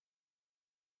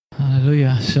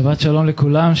הללויה, שבת שלום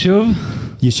לכולם שוב.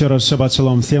 Еще раз шаббат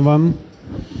шалом всем вам.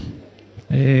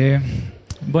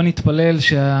 בוא נתפלל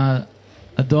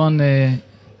שהאדון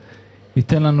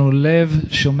ייתן לנו לב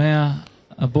שומע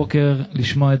הבוקר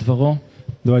לשמוע את דברו.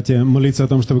 Давайте молиться о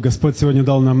том, чтобы Господь сегодня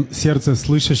дал нам сердце,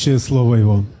 слышащее Слово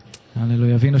Его.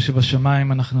 הללויה, אבינו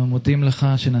שבשמיים, אנחנו מודים לך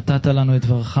שנתת לנו את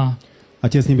דברך.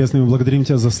 Отец Небесный, мы благодарим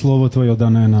Тебя за Слово Твое,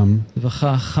 данное нам. דברך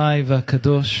החי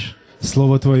והקדוש.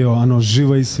 Слово Твое, оно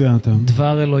живо и свято.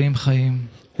 דבר אלוהים חיים.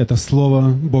 Это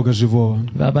Слово Бога Живого.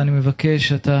 ואבא, אני מבקש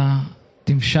שאתה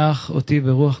תמשך אותי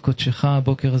ברוח קודשך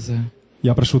הבוקר הזה.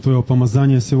 Я прошу Твоего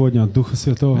помазания сегодня от Духа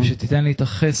Святого. ושתיתן לי את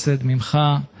החסד ממך,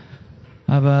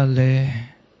 אבא,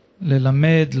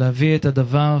 ללמד, להביא את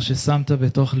הדבר ששמת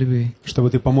בתוך ליבי.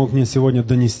 Чтобы Ты помог мне сегодня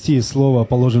донести Слово,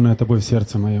 положенное Тобой в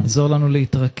сердце мое. עזור לנו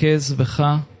להתרכז בך.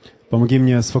 Помоги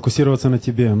мне сфокусироваться на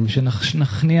Тебе.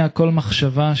 שנכניע כל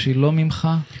מחשבה שהיא לא ממך.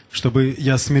 Чтобы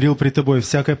я смирил пред Тобой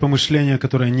всякое помышление,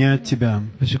 которое не от Тебя.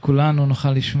 ושכולנו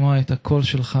נוכל לשמוע את הקול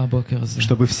שלך הבוקר הזה.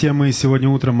 Чтобы все мы сегодня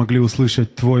утром могли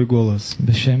услышать Твой голос.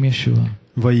 בשם ישוע.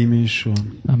 Во имя Иешуа.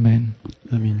 אמן.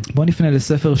 Аминь. בוא נפנה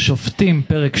לספר שופטים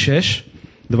פרק 6.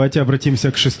 Давайте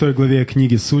обратимся к 6 главе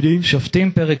книги Судей.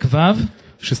 שופטים פרק ו'.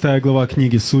 6 глава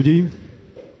книги Судей.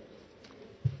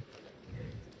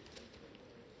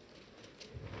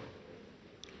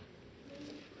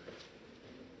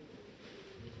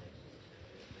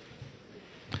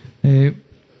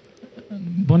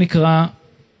 בוא נקרא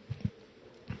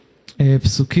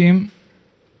פסוקים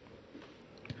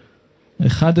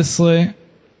 11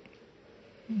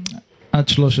 עד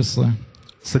 13.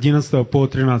 С 11 по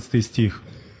 13 стих.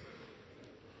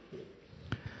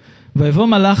 ויבוא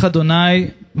מלאך אדוני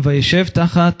וישב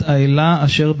תחת האלה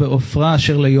אשר בעופרה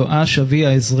אשר ליואש אבי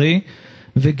העזרי,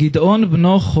 וגדעון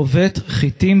בנו חובט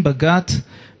חיטים בגת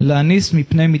להניס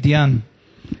מפני מדיין.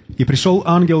 И пришел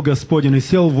ангел Господень и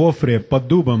сел в Офре под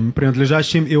дубом,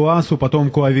 принадлежащим Иоасу,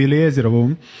 потомку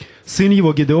Авиелезерову. Сын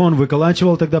его Гидеон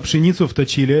выколачивал тогда пшеницу в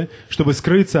точиле, чтобы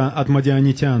скрыться от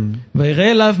мадианитян.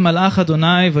 וירא אליו מלאך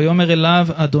אדוני ויאמר אליו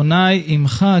אדוני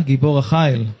עמך גיבור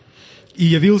החיל. И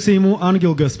явился ему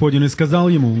ангел Господень и сказал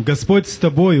ему: Господь с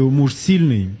тобою, муж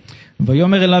сильный.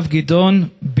 ויאמר אליו גדעון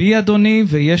בי אדוני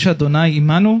ויש אדוני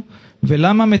עמנו,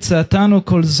 ולמה מצאתנו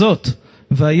כל זאת?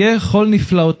 והיה כל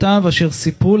נפלאותיו אשר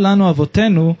סיפרו לנו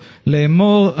אבותינו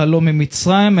לאמור הלא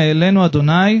ממצרים העלינו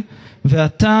אדוני,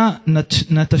 ועתה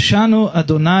נטשנו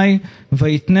אדוני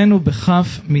ויתננו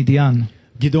בכף מדיין.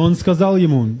 Гидеон сказал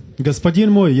ему: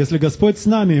 Господин мой, если Господь с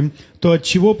нами, то от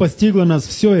чего постигло нас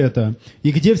все это?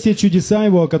 И где все чудеса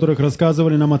Его, о которых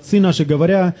рассказывали нам отцы наши,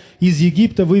 говоря: из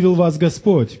Египта вывел вас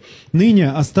Господь?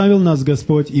 Ныне оставил нас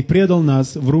Господь и предал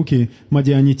нас в руки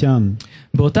мадианитян.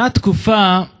 באותה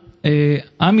תקופה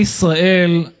עם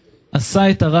ישראל עשה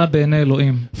את הרע בעיני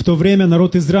אלוהים. В то время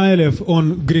народ Израилев,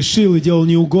 он грешил и делал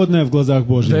неугодное в глазах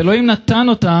Божьих. ואלוהים נתן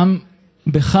אותם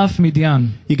בכף מדיין.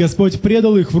 И Господь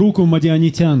предал их в руку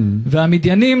мадианитян.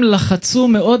 והמדיינים לחצו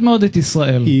מאוד מאוד את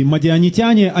ישראל. И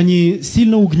мадианитяне, они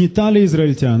сильно угнетали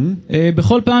израильтян.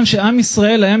 בכל פעם שעם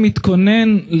ישראל היה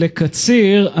מתכונן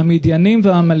לקציר, המדיינים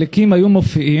והעמלקים היו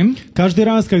מופיעים. Каждый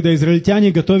раз, когда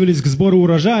израильтяне готовились к сбору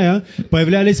урожая,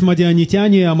 появлялись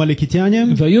мадианитяне и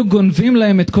амалекитяне. והיו גונבים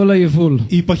להם את כל היבול.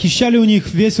 И похищали у них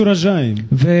весь урожай.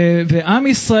 ועם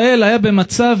ישראל היה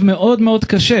במצב מאוד מאוד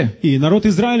קשה. И народ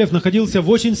Израилев находился в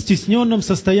очень стесненном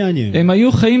состоянии. הם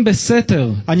היו חיים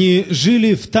בסתר. Они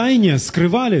жили в тайне,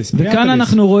 скрывались, וכאן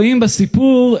אנחנו רואים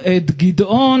בסיפור את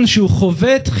גדעון שהוא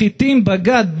חובט חיטים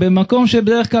בגת במקום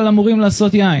שבדרך כלל אמורים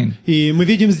לעשות יין. И мы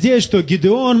видим здесь, что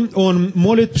Гидеон, он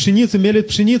молит пшеницу, мелит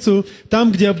пшеницу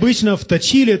там, где обычно в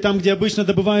точиле, там, где обычно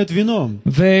добывают вино.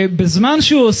 ובזמן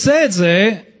שהוא עושה את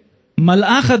זה,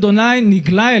 מלאך אדוני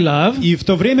נגלה אליו. И в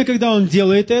то время, когда он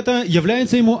делает это,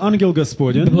 является ему ангел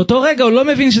Господень. באותו רגע הוא לא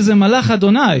מבין שזה מלאך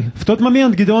אדוני. В тот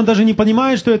момент Гидеон даже не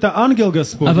понимает, что это ангел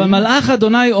Господень. אבל מלאך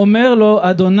אדוני אומר לו,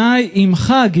 אדוני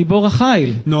עמך גיבור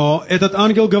החיל. Но этот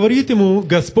ангел говорит ему: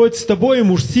 Господь с тобой,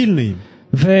 муж сильный.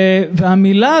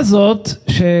 והמילה הזאת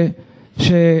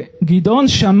שגדעון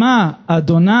שמע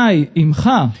אדוני עמך.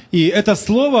 И это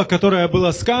слово, которое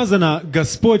было сказано: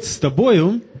 Господь с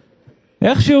тобою,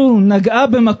 איכשהו נגעה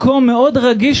במקום מאוד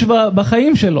רגיש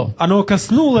בחיים שלו. оно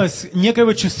коснулось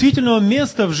некого чувствительного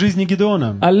места в жизни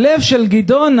Гидеона. הלב של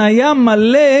גדעון היה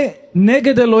מלא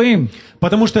נגד אלוהים.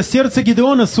 Потому что сердце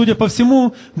Гидеона, судя по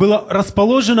всему, было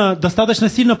расположено достаточно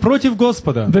сильно против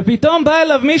Господа. ופתאום בא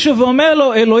אליו מישהו ואומר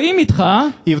לו, אלוהים איתך,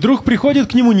 И вдруг приходит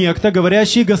к нему некто,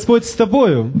 говорящий: Господь с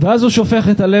тобою. ואז הוא שופך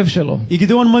את הלב שלו. И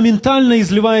Гидеон моментально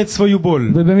изливает свою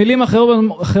боль. ובמילים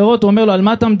אחרות הוא אומר לו, על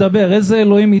מה אתה מדבר? איזה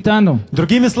אלוהים איתנו?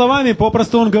 Другими словами,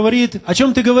 попросту он говорит: о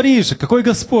чем ты говоришь? Какой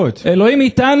Господь? אלוהים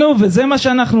איתנו, וזה מה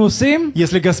שאנחנו עושים?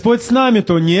 Если Господь с нами,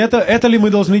 то не это ли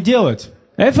мы должны делать?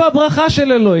 איפה הברכה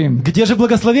של אלוהים? Где же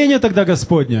благословение тогда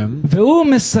Господне? והוא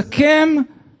מסכם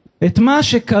את מה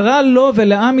שקרה לו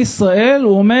ולעם ישראל,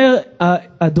 הוא אומר,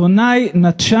 אדוני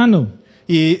נטשנו.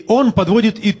 И он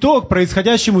подводит итог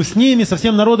происходящему с ними, со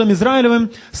всем народом Израилевым,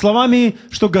 словами,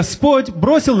 что Господь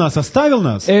бросил нас, оставил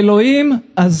нас. אלוהים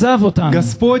עזב אותנו.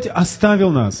 Господь оставил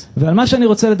нас. ועל מה שאני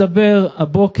רוצה לדבר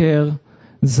הבוקר,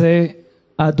 זה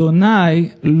אדוני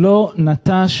לא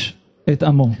נטש את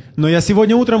עמו. Но я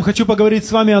сегодня утром хочу поговорить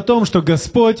с вами о том, что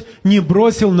Господь не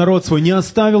бросил народ свой, не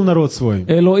оставил народ свой.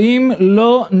 אלוהים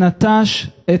לא נטש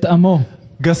את עמו.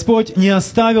 Господь не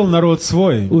оставил народ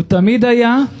свой. הוא תמיד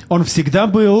היה, Он всегда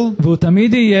был, והוא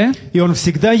תמיד יהיה, и Он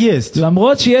всегда есть.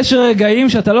 למרות שיש רגעים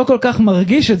שאתה לא כל כך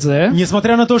מרגיש את זה,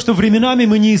 Несмотря на то, что временами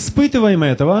мы не испытываем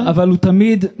этого, אבל הוא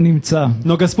תמיד נמצא.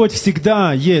 но Господь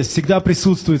всегда есть, всегда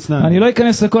присутствует с нами. אני לא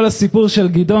אכנס לכל הסיפור של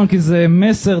גדעון, כי זה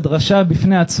מסר דרשה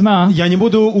בפני עצמה. Я не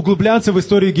буду углубляться в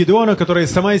историю Гидеона, которая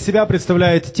сама из себя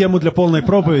представляет тему для полной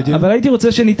проповеди. אבל הייתי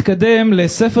רוצה שנתקדם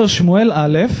לספר שמואל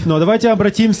א', Но давайте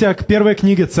обратимся к первой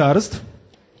книге Царств.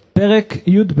 פרק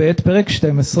י"ב, פרק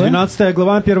 12. 12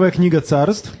 глава, первая книга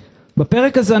Царств.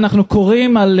 בפרק הזה אנחנו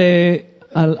קוראים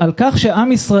על כך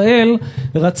שעם ישראל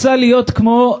רצה להיות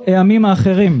כמו העמים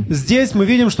האחרים. Здесь мы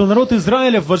видим, что народ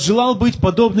Израиля возжелал быть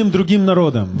подобным другим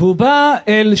народам. והוא бא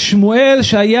אל שמואל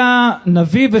שהיה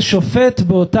נביא ושופט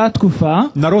באותה תקופה.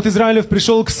 Народ Израилев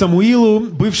пришел к Самуилу,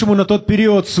 бывшему на тот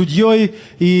период судьей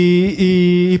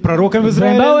и пророком в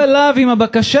והם באו Израиле. אליו עם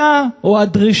הבקשה, או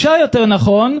הדרישה יותר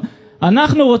נכון,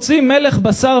 אנחנו רוצים מלך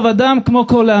בשר ודם כמו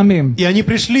כל העמים. И они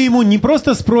пришли ему не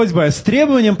просто с просьбой, а с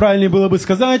требованием, правильнее было бы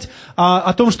сказать,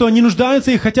 о том, что они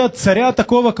нуждаются и хотят царя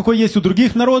такого, какой есть у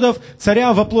других народов,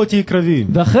 царя во плоти и крови.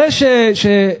 ואחרי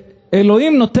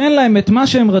שאלוהים נותן להם את מה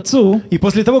שהם רצו, И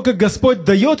после того, как Господь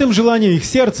дает им желание их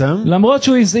сердца, למרות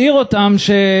שהוא הזהיר אותם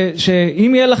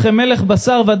שאם יהיה לכם מלך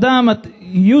בשר ודם,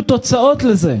 יהיו תוצאות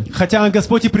לזה. хотя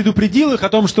Господь и предупредил их о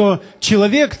том, что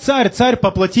человек, царь по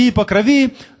плоти и по крови,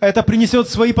 это принесет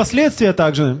свои последствия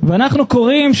также. ואנחנו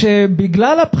קוראים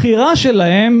שבגלל הבחירה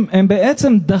שלהם, הם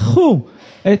בעצם דחו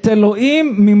את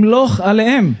אלוהים ממלוך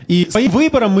עליהם. И своим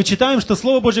выбором мы читаем, что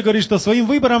Слово Божье говорит, что своим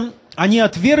выбором они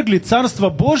отвергли Царство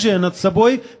Божие над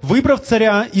собой, выбрав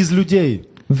царя из людей.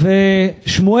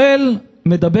 ושמואל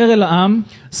מדבר אל העם,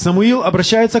 Самуил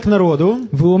обращается к народу,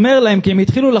 והוא אומר להם, כי הם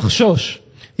התחילו לחשוש.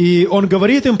 и он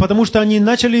говорит им, потому что они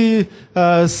начали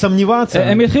сомневаться.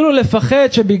 הם התחילו לפחד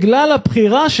שבגלל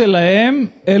הבחירה שלהם,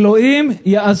 אלוהים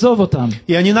יעזוב אותם.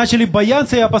 И они начали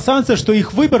бояться и опасаться, что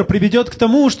их выбор приведет к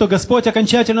тому, что Господь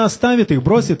окончательно оставит их,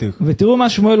 бросит их. ותראו מה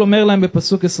שמואל אומר להם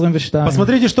בפסוק 22.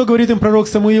 Посмотрите, что говорит им пророк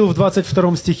Самуил в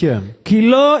 22 стихе. כי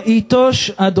לא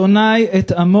ייטוש אדוני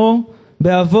את עמו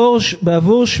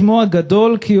בעבור שמו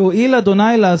הגדול, כי הואיל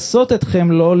אדוני לעשות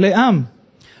אתכם לו לעם.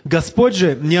 Господь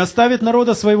же не оставит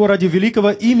народа своего ради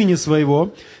великого имени своего,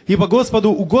 ибо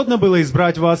Господу угодно было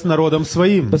избрать вас народом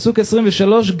своим. פסוק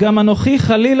 23, גם אנוכי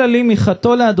חלילה לי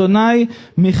מחתו לאדוני,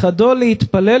 מחדו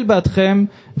להתפלל בעדכם,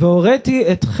 והוריתי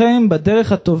אתכם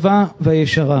בדרך הטובה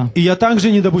והישרה. И я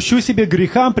также не допущу себе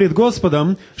греха пред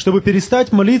Господом, чтобы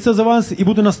перестать молиться за вас, и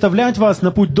буду наставлять вас на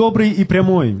путь добрый и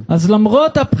прямой. אז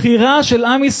למרות הבחירה של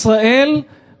עם ישראל,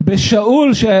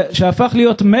 בשאול שהפך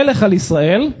להיות מלך על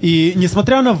ישראל, И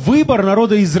несмотря на выбор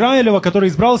народа Израилева, который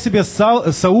избрал себе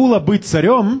Саула быть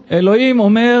царем, אלוהים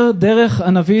אומר דרך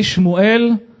הנביא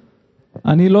שמואל,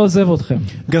 אני לא עוזב אתכם.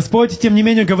 Господь, тем не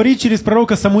менее, говорит через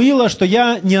пророка Самуила, что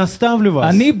я не оставлю вас.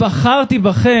 אני בחרתי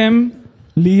בכם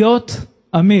להיות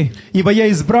עמי, Ибо я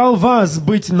избрал вас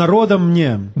быть народом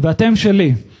мне, ואתם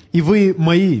שלי. и вы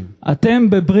мои. אתם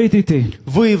בברית איתי.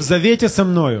 Вы в завете со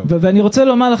мною. ואני רוצה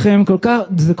לומר לכם,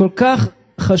 זה כל כך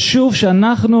חשוב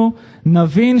שאנחנו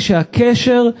נבין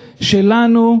שהקשר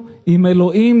שלנו עם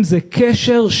אלוהים זה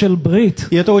קשר של ברית.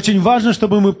 И это очень важно,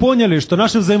 чтобы мы поняли, что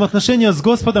наши взаимоотношения с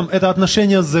Господом – это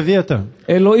отношения с завета.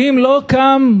 אלוהים לא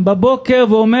קם בבוקר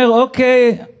ואומר,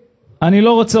 אוקיי, אני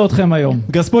לא רוצה אתכם היום.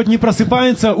 Господь не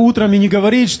просыпается утром и не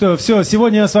говорит, что все,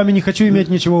 сегодня я с вами не хочу иметь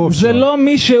ничего זה общего. לא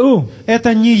מי שהוא.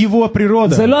 Это не его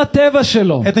природа. זה לא הטבע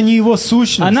שלו. Это не его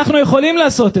сущность. אנחנו יכולים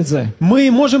לעשות את זה.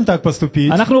 Мы можем так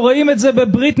поступить. אנחנו רואים את זה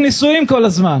בברית נישואים כל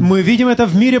הזמן. Мы видим это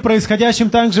в мире происходящем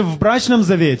также в брачном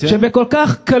завете. שבכל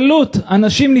כך קלות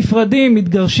אנשים נפרדים,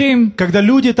 מתגרשים. Когда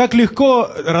люди так легко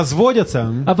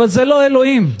разводятся. אבל זה לא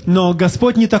אלוהים. Но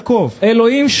Господь не таков.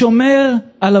 אלוהים שומר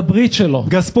על הברית שלו.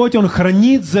 Господь, Он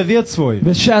хранит завет свой.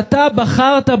 ושאתה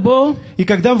בחרת бо, И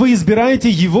когда вы избираете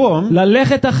Его,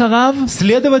 ללכת אחריו,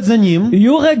 следовать за Ним,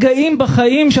 יהיו רגעים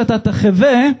בחיים שאתה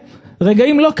תחווה,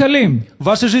 רגעים לא קלים. в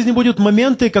вашей жизни будут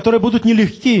моменты, которые будут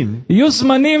нелегки. יהיו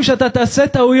זמנים שאתה תעשה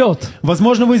טעויות.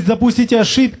 Возможно, вы допустите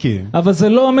ошибки. אבל זה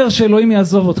לא אומר שאלוהים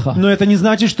יעזוב אותך. Но это не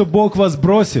значит, что Бог вас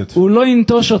бросит. הוא לא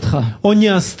ינטוש אותך. Он не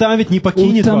оставит, не הוא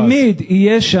покинет вас. תמיד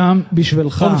יהיה שם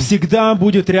בשבילך. Он всегда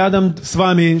будет рядом с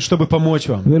вами, чтобы помочь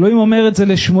вам. ואלוהים אומר את זה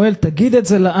לשמואל, תגיד את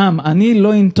זה לעם, אני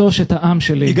לא ינטוש את העם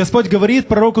שלי. И Господь говорит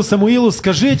пророку Самуилу,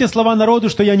 скажи эти слова народу,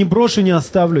 что я не брошу, не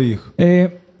оставлю их.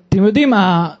 אתם יודעים,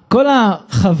 כל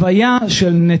החוויה של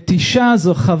נטישה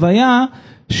זו חוויה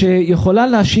שיכולה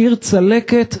להשאיר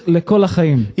צלקת לכל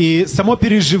החיים. И само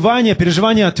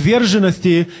переживание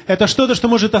отверженности, это что-то, что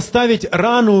может оставить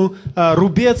рану,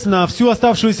 рубец на всю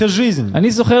оставшуюся жизнь.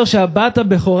 אני זוכר שהבת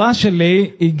הבכורה שלי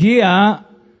הגיעה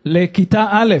לכיתה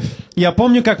א'. Я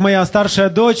помню, как моя старшая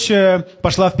дочь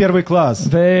пошла в первый класс.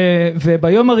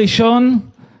 וביום הראשון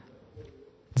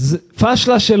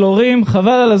פשלה של הורים,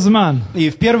 חבל על הזמן. И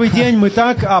в первый день мы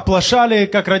так оплошали,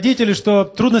 как родители, что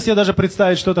трудно себе даже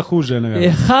представить что-то хуже, наверное.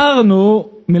 איחרנו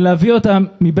מלהביא אותה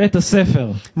מבית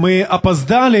הספר. Мы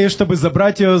опоздали, чтобы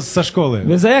забрать ее со школы.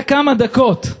 וזה היה כמה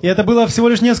דקות. И это было всего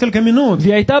лишь несколько минут.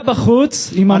 והיא הייתה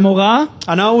בחוץ עם המורה.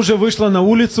 Она уже вышла на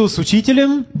улицу с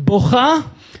учителем. בוכה.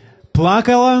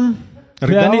 Плакала.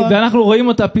 ואנחנו רואים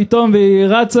אותה פתאום והיא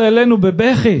רצה אלינו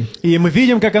בבכי. И мы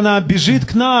видим, как она бежит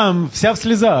к нам, вся в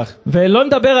слезах. ולא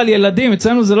נדבר על ילדים,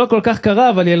 אצלנו זה לא כל כך קרה,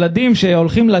 אבל ילדים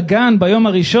שהולכים לגן ביום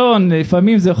הראשון,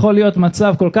 לפעמים זה יכול להיות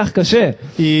מצב כל כך קשה.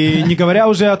 И не говоря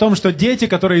уже о том, что дети,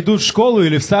 которые идут в школу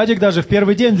или в садик даже в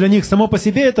первый день, для них само по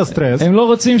себе это стресс. הם לא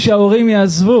רוצים שההורים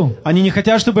יעזבו. Они не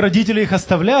хотят, чтобы родители их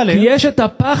оставляли. כי יש את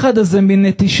הפחד הזה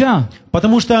מנטישה.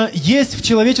 Потому что есть в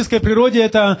человеческой природе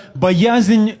это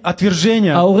боязнь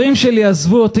отвержения. ההורים שלי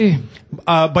עזבו אותי.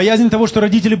 Боязнь того, что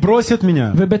родители бросят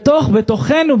меня.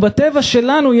 בתוכנו, בטבע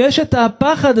שלנו, יש את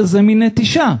הפחד הזה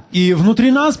מנטישה. И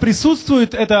внутри нас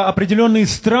присутствует это определенный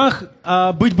страх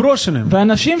быть брошенным.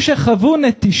 ואנשים שחוו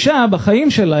נטישה בחיים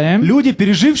שלהם, люди,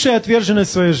 пережившие отверженность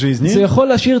в своей жизни, זה יכול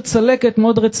להשאיר צלקת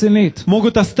מאוד רצינית.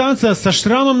 могут остаться со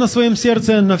шрамом на своем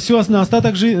сердце на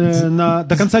остаток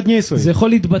до конца дней своих. זה יכול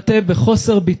להתבטא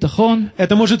בחוסר ביטחון.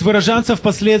 Это может выражаться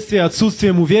впоследствии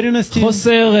отсутствием уверенности.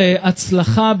 חוסר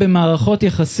הצלחה במערכות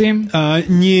יחסים.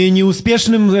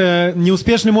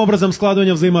 неуспешным образом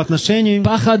складывания взаимоотношений.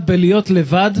 פחד בלהיות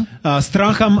לבד.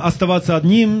 страхом оставаться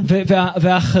одним.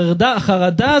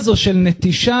 והחרדה הזו של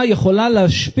נטישה יכולה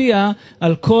להשפיע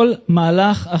על כל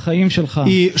מהלך החיים שלך.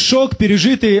 И шок,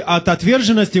 пережитый от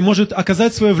отверженности, может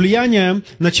оказать свое влияние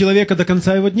на человека до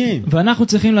конца его дней. ואנחנו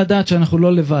צריכים לדעת שאנחנו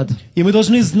לא לבד. И мы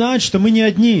должны знать, что мы не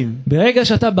одни. ברגע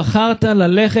שאתה בחרת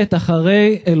ללכת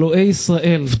אחרי אלוהי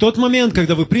ישראל. В тот момент,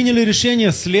 когда вы приняли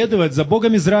решение следовать за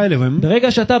Богом Израилевым,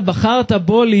 ברגע שאתה בחרת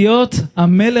בו להיות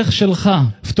המלך שלך.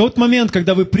 в тот момент,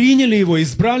 когда вы приняли его,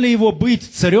 избрали его быть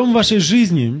царем вашей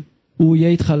жизни, הוא יהיה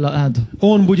איתך לעד.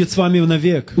 Он будет с вами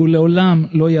навек. ולעולם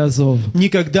לא יעזוב.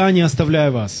 Никогда не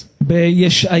оставляя вас.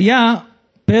 בישעיה,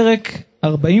 פרק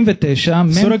 49,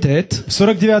 מ"ט. В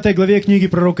 49 главе книги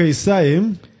пророка Исаии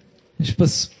יש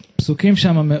פסוקים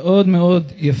שם מאוד מאוד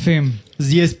יפים.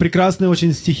 есть прекрасные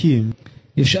очень стихи.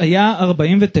 ישעיה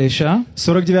 49,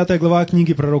 49 глава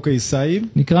книги пророка Исаии,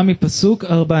 נקרא מפסוק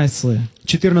 14.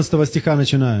 14 стиха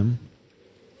начинаем.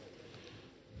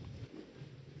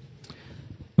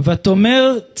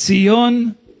 ותאמר ציון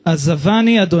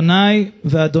עזבני אדוני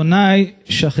ואדוני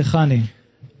שכחני.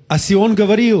 А Сион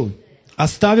говорил: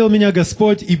 оставил меня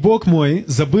Господь, и Бог мой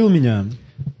забыл меня.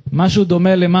 משהו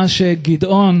דומה למה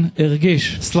שגדעון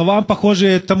הרגיש. Слова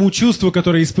похожие тому чувству,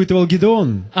 которое испытывал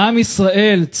Гидеон. עם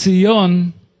ישראל, ציון,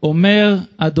 אומר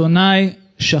אדוני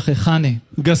שכחני.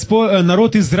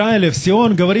 Народ Израиля,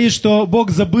 Сион, говорит, что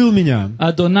Бог забыл меня.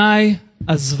 אדוני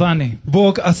עזבני.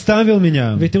 Бог оставил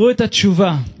меня. ותראו את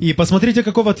התשובה. И посмотрите,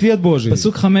 каков ответ Божий.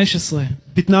 פסוק 15.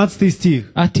 15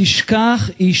 стих. התשכח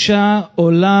אישה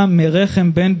עולה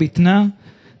מרחם בן בטנה,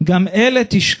 גם אלה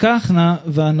תשכחנה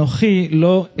ואנוכי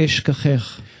לא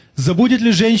אשכחך. Забудет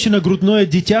ли женщина грудное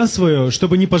дитя свое,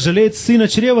 чтобы не пожалеть сына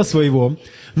чрева своего?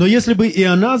 Но если бы и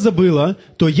она забыла,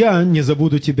 то я не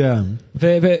забуду тебя.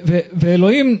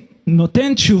 ואלוהים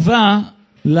נותן תשובה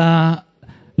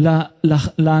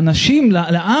לאנשים,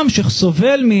 לעם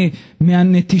שסובל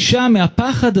מהנטישה,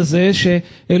 מהפחד הזה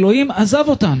שאלוהים עזב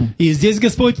אותנו. И здесь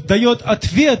Господь дает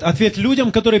ответ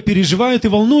людям, которые переживают и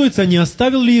волнуются, не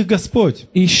оставил ли их Господь.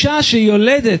 אישה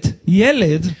שיולדת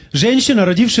ילד, Женщина,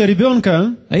 родившая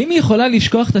ребенка, האם היא יכולה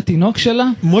לשכוח את התינוק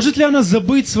שלה? может ли она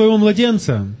забыть своего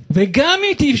младенца? וגם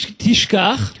אם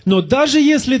תשכח, Но даже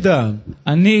если да,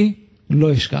 אני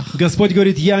לא אשכח. Господь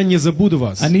говорит, я не забуду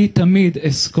вас. אני תמיד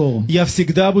אזכור. Я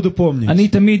всегда буду помнить. אני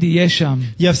תמיד אהיה שם.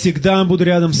 Я всегда буду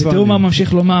рядом с ותראו מה вами.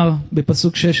 ממשיך לומר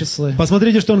בפסוק 16.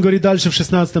 Посмотрите, что он говорит дальше в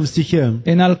 16 стихе.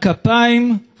 הן על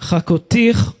כפיים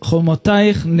חכותיך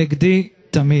חומותייך נגדי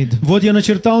תמיד. Вот я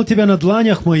начертал тебя на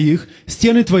дланях моих,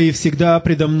 стены твои всегда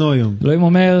предо мною. אלוהים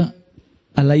אומר,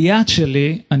 על היד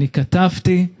שלי אני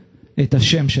כתבתי את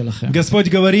השם שלכם. Господь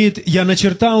говорит, я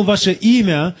начертал ваше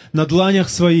имя на дланях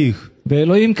своих.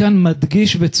 ואלוהים כאן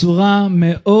מדגיש בצורה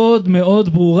מאוד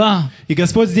מאוד ברורה. И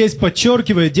Господь здесь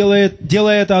подчеркивает,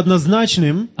 делая это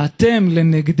однозначным. אתם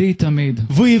לנגדי תמיד.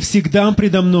 Вы всегда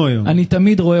предо мною. אני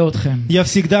תמיד רואה אתכם. Я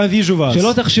всегда вижу вас.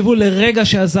 שלא תחשבו לרגע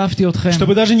שעזבתי אתכם.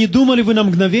 Чтобы даже не думали вы на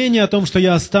мгновение о том, что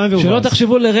я оставил שלא вас.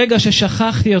 תחשבו לרגע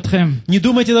ששכחתי אתכם. Не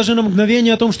думайте даже на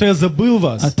мгновение о том, что я забыл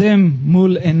вас. אתם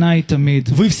מול עיניי תמיד.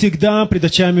 Вы всегда пред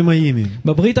очами моими.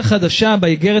 בברית החדשה,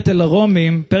 באיגרת אל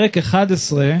הרומים, פרק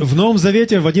 11, В Новом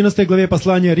Завете, в 11 главе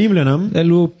послания римлянам,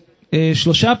 אלו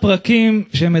שלושה פרקים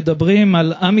שמדברים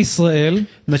על עם ישראל.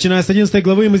 начиная с 11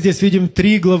 главы, мы здесь видим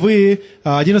 3 главы.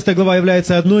 11 глава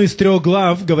является одной из 3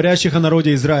 глав, говорящих о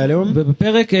народе Израилевом.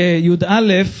 ובפרק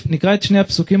י"א נקרא את שני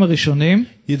הפסוקים הראשונים.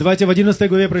 И давайте в 11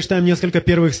 главе прочитаем несколько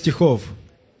первых стихов.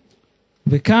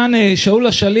 וכאן שאול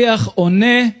השליח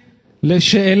עונה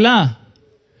לשאלה.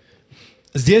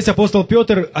 Здесь апостол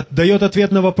Петр дает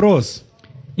ответ на вопрос.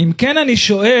 אם כן אני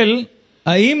שואל,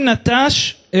 האם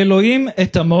נטש אלוהים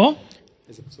את עמו?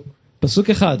 פסוק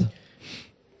אחד.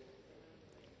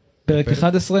 פרק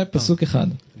 11, פסוק אחד.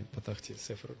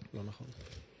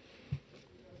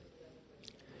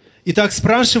 Итак,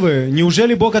 спрашиваю,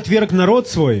 неужели Бог отверг народ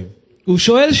свой? הוא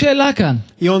שואל שאלה כאן.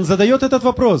 И он задает этот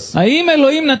вопрос. האם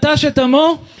אלוהים נטש את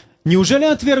עמו? Неужели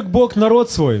отверг Бог народ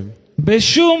свой?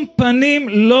 בשום פנים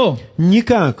לא.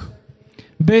 Никак.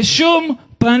 בשום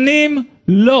פנים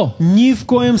לא. Ни в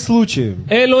коем случае.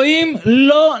 אלוהים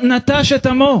לא נטש את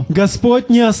עמו. Господь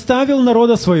не оставил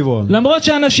народа своего. למרות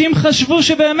שאנשים חשבו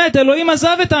שבאמת אלוהים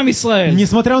עזב את עם ישראל.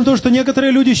 Несмотря на то, что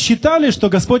некоторые люди считали, что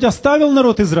Господь оставил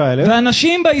народ Израиля.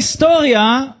 ואנשים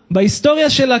בהיסטוריה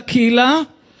של הקהילה,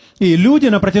 И люди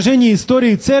на протяжении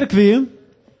истории церкви,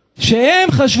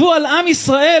 שהם חשבו על עם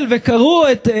ישראל וקראו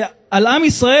על עם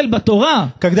ישראל בתורה,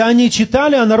 когда они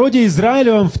читали о народе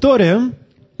Израилевом в Торе,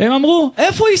 הם אמרו,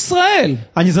 איפה ישראל?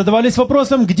 они задавались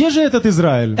вопросом, где же этот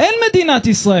Израиль? אין מדינת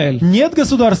ישראל. Нет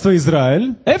государства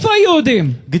Израиль. איפה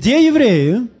היהודים? Где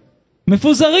евреи?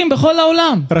 מפוזרים בכל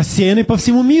העולם. Рассеяны по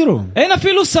всему миру. אין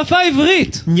אפילו שפה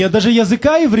עברית. Нет даже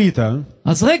языка иврита.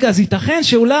 אז רגע, אז ייתכן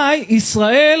שאולי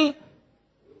ישראל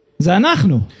זה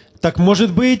אנחנו. Так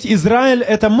может быть, Израиль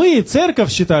это мы,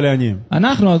 церковь, считали они?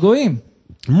 אנחנו הגויים.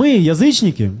 Мы,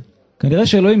 язычники. כנראה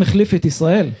שאלוהים החליף את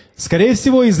ישראל. Скорее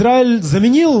всего,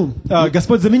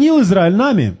 Господь заменил Израиль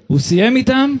нами. הוא סיים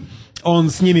איתם, Он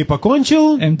с ними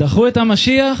покончил, הם דחו את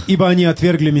המשיח, ибо они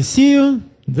отвергли Мессию.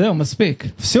 זהו, מספיק.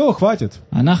 Все, хватит.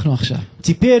 אנחנו עכשיו.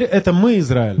 Теперь это мы,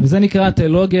 Израиль. וזה נקרא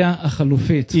התיאולוגיה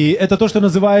החלופית. И это то, что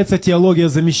называется теология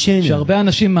замещения, שהרבה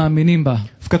אנשים מאמינים בה.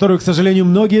 в которую, к сожалению,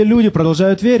 многие люди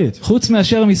продолжают верить. חוץ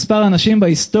מאשר מספר אנשים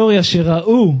בהיסטוריה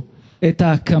שראו את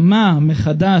ההקמה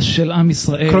מחדש של עם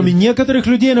ישראל. Кроме некоторых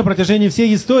людей на протяжении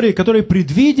всей истории, которые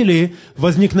предвидели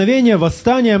возникновение,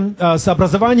 восстание,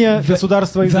 сообразование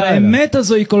государства Израиля. והאמת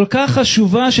הזו היא כל כך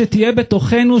חשובה שתהיה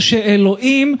בתוכנו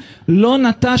שאלוהים לא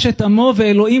נטש את עמו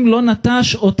ואלוהים לא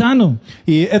נטש אותנו.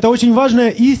 И это очень важная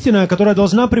истина, которая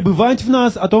должна пребывать в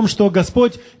нас, о том, что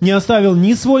Господь не оставил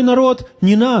ни свой народ,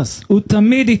 ни нас. הוא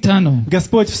תמיד איתנו.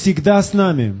 Господь всегда с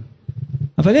нами.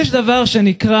 אבל יש דבר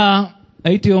שנקרא,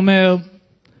 הייתי אומר,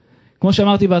 כמו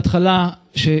שאמרתי בהתחלה,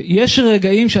 שיש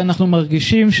רגעים שאנחנו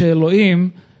מרגישים שאלוהים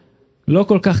לא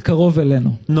כל כך קרוב אלינו.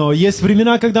 Но есть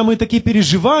времена, когда мы таки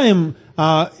переживаем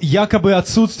якобы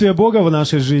отсутствие Бога в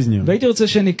нашей жизни. והייתי רוצה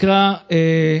שנקרא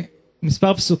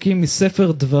מספר פסוקים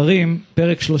מספר דברים,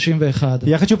 פרק 31.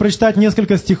 Я хочу прочитать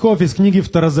несколько стихов из книги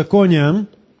Второзакония,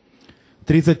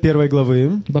 31 главы.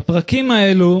 בפרקים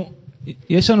האלו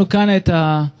יש לנו כאן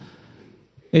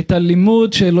את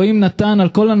הלימוד שאלוהים נתן על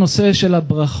כל הנושא של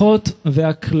הברכות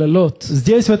והקללות.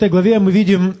 Здесь, в этой главе, мы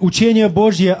видим учение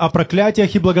Божье о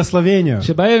проклятиях и благословениях.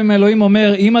 שבהם אלוהים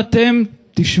אומר, אם אתם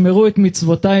תשמרו את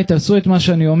מצוותיי, תעשו את מה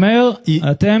שאני אומר,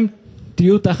 אתם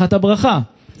תהיו תחת הברכה.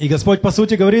 И Господь, по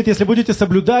сути, говорит, если будете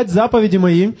соблюдать заповеди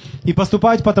мои и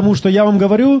поступать по тому, что я вам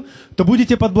говорю, то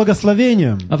будете под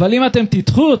благословением. אבל אם אתם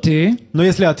תדחו אותי, Но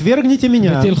если отвергнете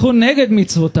меня, ותלכו נגד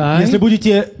מצוותיי, если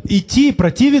будете идти,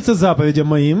 противиться заповедям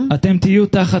моим, אתם תהיו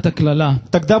תחת הקללה.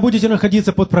 тогда будете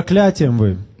находиться под проклятием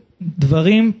вы.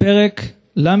 דברים, פרק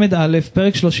למ"א,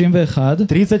 פרק 31,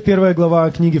 31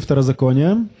 глава книги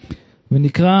Второзакония,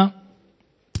 ונקרא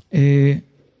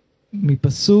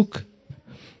מפסוק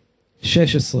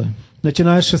 16.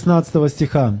 начиная с 16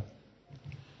 стиха.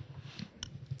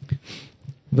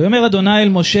 ויאמר אדוני אל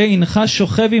משה, הנך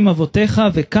שוכב עם אבותיך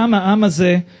וקם העם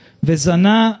הזה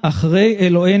וזנה אחרי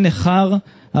אלוהי נכר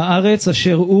הארץ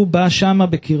אשר הוא בא שמה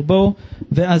בקרבו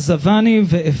ועזבני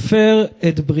והפר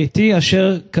את בריתי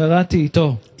אשר קראתי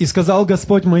איתו. И сказал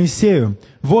Господь Моисею: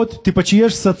 вот ты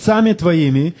почиешь с отцами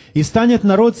твоими, и станет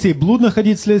народ сей блудно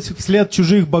ходить вслед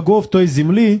чужих богов той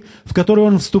земли, в которую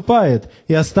он вступает,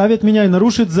 и оставит меня и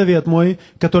нарушит завет мой,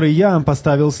 который я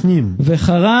поставил с ним.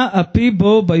 וחרה אפי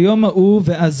בו ביום ההוא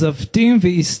ועזבתים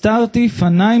והסתרתי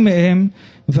פניי מהם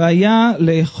והיה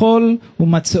לאכול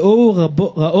ומצאו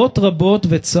רעות רבות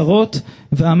וצרות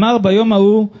ואמר ביום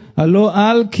ההוא הלא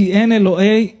על כי אין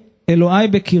אלוהי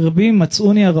בקרבי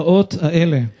מצאוני הרעות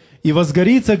האלה. И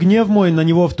возгорится гнев мой на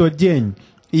него в тот день,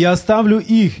 и я оставлю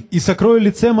их, и сокрою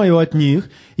лице мое от них,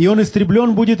 и он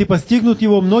истреблен будет, и постигнут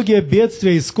его многие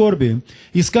бедствия и скорби.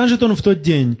 И скажет он в тот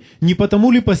день: не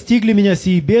потому ли постигли меня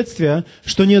сии бедствия,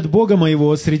 что нет Бога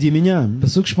моего среди меня?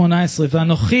 פסוק 18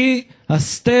 ואנוכי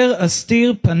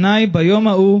אסתיר פניי ביום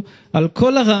ההוא על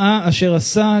כל הרעה אשר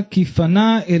עשה כי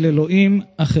פנה אל אלוהים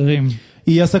אחרים.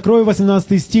 И я сокрою,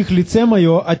 18 стих, лице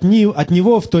мое от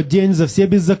него в тот день за все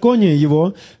беззакония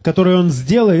его, которые он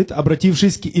сделает,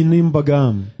 обратившись к иным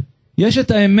богам. יש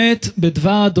את האמת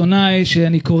בדבר אדוני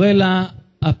שאני קורא לה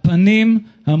הפנים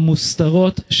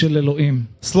המוסתרות של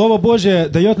אלוהים. Слово Божье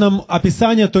дает нам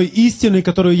описание той истины,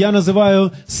 которую я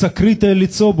называю сокрытое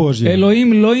лицо Божье.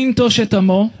 אלוהים לא ינטוש את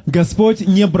עמו. Господь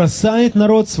не бросает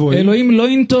народ свой. אלוהים לא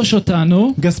ינטוש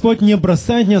אותנו. Господь не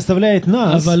бросает, не оставляет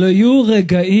нас. אבל היו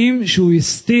רגעים שהוא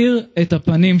הסתיר את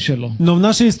הפנים שלו. Но в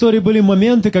нашей истории были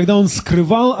моменты, когда Он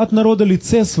скрывал от народа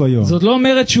лице свое. זאת לא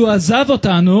אומרת שהוא עזב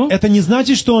אותנו. Это не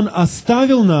значит, что Он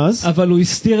оставил нас, אבל הוא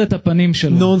הסתיר את הפנים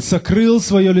שלו. но Он сокрыл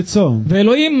свое лицо.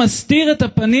 ואלוהים מסתיר את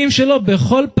הפנים שלו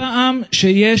בכל פעם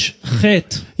שיש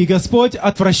חטא. И Господь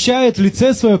отвращает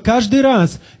лице свое каждый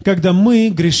раз, когда мы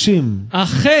грешим.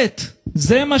 החטא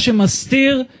זה מה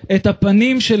שמסתיר את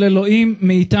הפנים של אלוהים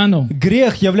מאיתנו.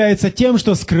 Грех является тем,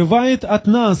 что скрывает от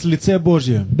нас лице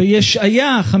Божье.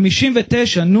 בישעיה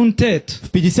 59 נ"ט, В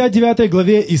 59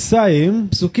 главе Исаии,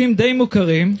 פסוקים די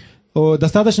מוכרים,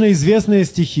 достаточно известные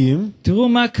стихи. תראו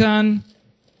מה כאן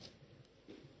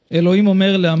אלוהים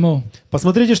אומר לעמו.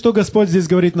 Посмотрите, что Господь здесь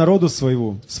говорит народу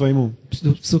своему.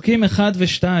 פסוקים 1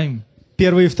 ו-2.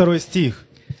 1 и 2 стих.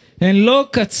 הן לא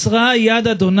קצרה יד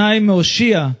אדוני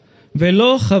מהושיע,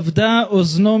 ולא כבדה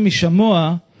אוזנו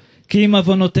משמוע, כי אם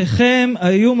עוונותיכם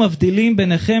היו מבדילים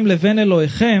ביניכם לבין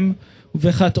אלוהיכם,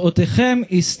 ובחטאותיכם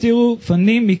הסתירו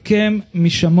פנים מכם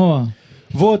משמוע.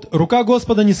 Вот, рука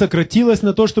Господа не сократилась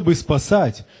на то, чтобы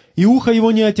спасать, и ухо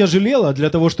его не отяжелело для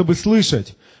того, чтобы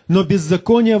слышать. Но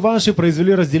беззакония ваши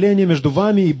произвели разделение между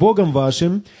вами и Богом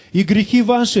вашим, и грехи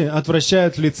ваши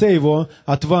отвращают лице его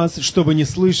от вас, чтобы не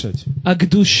слышать.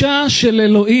 הקדושה של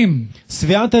אלוהים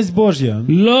Святость Божья,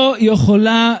 לא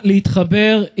יכולה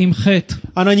להתחבר עם חטא.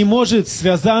 она не может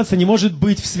связаться, не может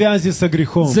быть в связи со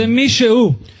грехом. זה מי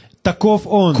שהוא. Таков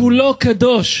Он. כולו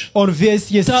קדוש. Он весь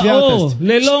есть טהור, святость.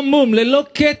 ללא מום, ללא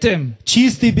כתם.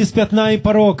 Чистый, без пятна и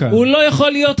порока. הוא לא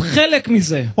יכול להיות חלק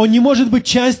מזה. Он не может быть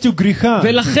частью греха.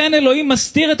 ולכן אלוהים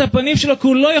מסתיר את הפנים שלו, כי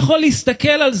הוא לא יכול להסתכל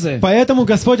על זה. Поэтому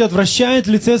Господь отвращает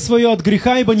лице свое от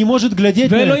греха, ибо не может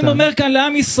глядеть на ואלוהים это. אומר כאן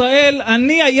לעם ישראל,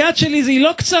 אני, היד שלי היא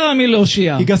לא קצרה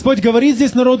מלהושיע. И Господь говорит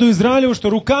здесь народу Израилю,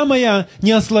 что рука моя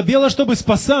не ослабела, чтобы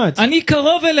спасать. אני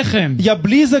קרוב אליכם. Я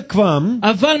близок к вам,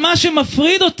 אבל מה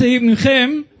שמפריד אותי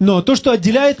מכם, но то, что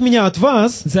отделяет меня от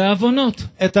вас, זה העוונות.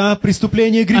 это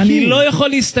преступления и אני грехи. לא יכול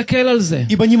להסתכל על זה.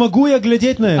 Ибо не могу я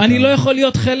глядеть на אני לא это. יכול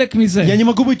להיות חלק מזה. Я не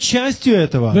могу быть частью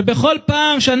этого. ובכל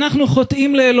פעם שאנחנו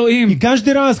חוטאים לאלוהים, И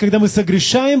каждый раз, когда мы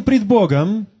согрешаем пред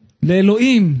Богом,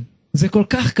 לאלוהים זה כל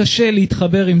כך קשה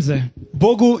להתחבר עם זה.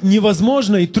 Богу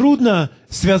невозможно и трудно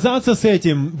связаться с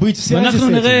этим, быть в связи с ואנחנו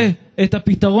נראה этим. את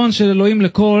הפתרון של אלוהים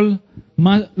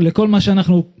לכל מה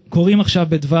שאנחנו קוראים עכשיו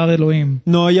בדבר אלוהים.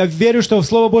 Но я верю, что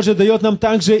Слово Божье дает нам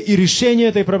также и решение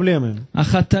этой проблемы.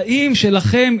 החטאים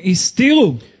שלכם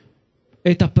הסתירו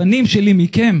את הפנים שלי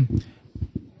מכם.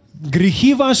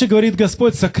 Грехи ваши, говорит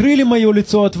Господь, сокрыли мое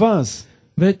лицо от вас.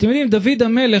 ואתם יודעים, דוד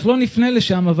המלך, לא נפנה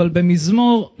לשם, אבל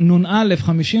במזמור נ"א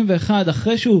 51,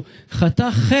 אחרי שהוא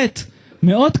חטא חטא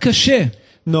מאוד קשה,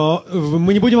 Но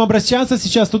мы не будем обращаться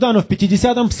сейчас туда, но в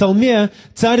 50-м псалме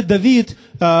царь Давид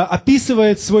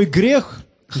описывает свой грех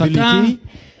חטא великий,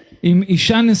 עם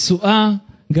אישה נשואה,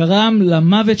 גרם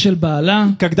למוות של בעלה,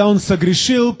 когда он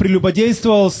согрешил,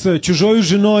 прелюбодействовал с чужой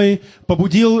женой,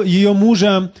 побудил ее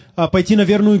мужа пойти на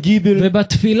верную гибель.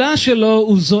 ובתפילה שלו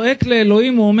הוא זועק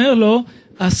לאלוהים, הוא אומר לו,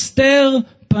 אסתר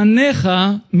פניך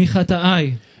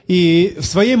מחטאי. И в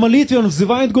своей молитве он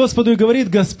взывает Господу и говорит: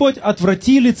 Господь,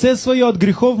 отврати лице свое от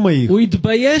грехов моих. הוא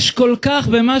התבייש כל כך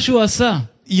במה שהוא עשה,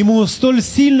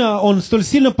 Он столь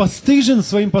сильно постыжен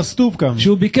своим поступком,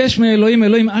 שהוא ביקש מאלוהים,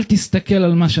 אלוהים אל תסתכל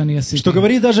על מה שאני עשיתי. что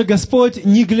говорит даже Господь: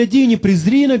 не гляди, не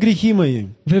презри на грехи мои.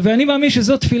 ואני מאמין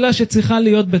שזו תפילה שצריכה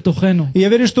להיות בתוכנו. И я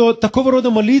верю, что такого рода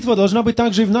молитва должна быть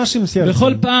также и в нашем сердце.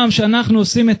 בכל פעם שאנחנו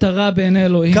עושים את הרע בעיני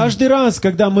אלוהים, Каждый раз,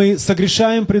 когда мы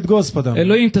согрешаем пред Господом: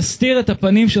 אלוהים תסתיר את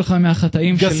הפנים שלך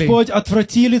מהחטאים שלי. Господь,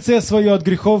 отврати лице свое от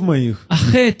грехов моих.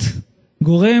 החטא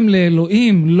גורם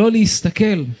לאלוהים לא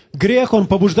להסתכל. Грех, он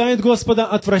побуждает Господа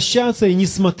отвращаться и не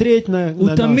смотреть на הוא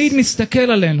нас. תמיד מסתכל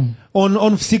עלינו.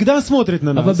 Он всегда смотрит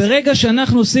на אבל нас. ברגע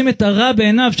שאנחנו עושים את הרע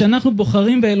בעיניו, שאנחנו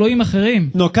בוחרים באלוהים אחרים,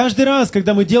 Но каждый раз,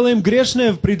 когда мы делаем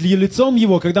грешное пред лицом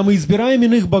Его, когда мы избираем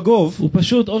иных богов, הוא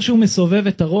פשוט, או שהוא מסובב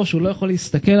את הראש, הוא לא יכול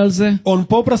להסתכל על זה, он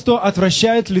попросту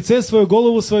отвращает лице свое,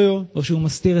 голову свою, או שהוא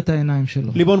מסתיר את העיניים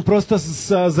שלו. либо он просто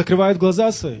закрывает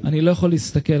глаза свои. אני לא יכול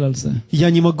להסתכל על זה. Я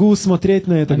не могу смотреть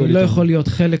на это, אני говорит לא он. יכול להיות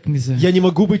חלק מזה. Я не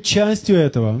могу быть частью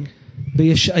этого.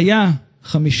 בישעיה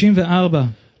 54,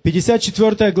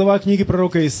 54 глава книги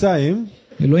пророка Исаии.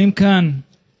 אלוהים כאן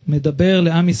מדבר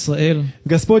לעם ישראל.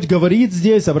 Господь говорит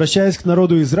здесь, обращаясь к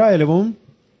народу Израилеву,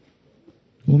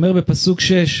 הוא אומר בפסוק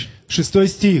 6, 6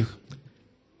 стих.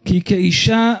 כי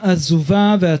כאישה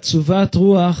עזובה ועצובת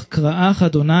רוח קראך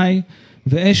אדוני,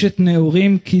 ואשת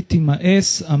נעורים כי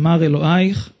תימאס אמר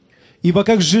אלוהיך. Ибо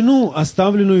как жену,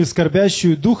 оставленную и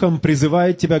скорбящую духом,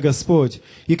 призывает тебя Господь,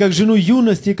 и как жену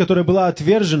юности, которая была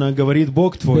отвержена, говорит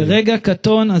Бог твой. ברגע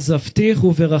קטון עזבתיך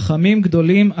וברחמים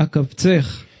גדולים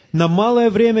אקבצך. На малое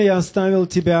время я оставил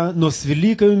тебя, но с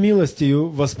великою милостью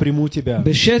восприму тебя.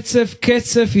 בשצף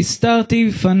קצף הסתרתי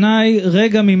בפני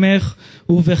רגע ממך,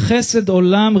 ובחסד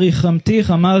עולם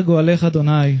ריחמתיך אמר גואלך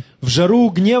אדוני. В жару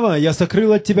гнева я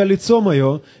сокрыл от тебя лицо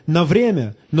мое на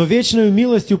время, но вечною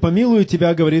милостью помилую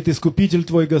тебя, говорит Искупитель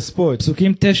твой Господь.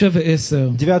 פסוקים 9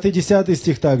 ו-10. 9-10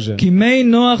 стих также. כי מי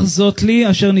נוח זאת לי,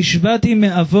 אשר נשבעתי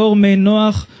מעבור מי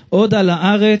נוח עוד על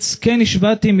הארץ, כן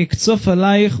נשבעתי מקצוף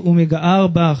עלייך ומגער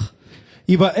בך.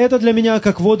 Ибо это для меня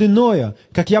как воды Ноя.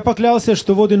 Как я поклялся,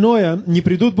 что воды Ноя не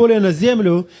придут более на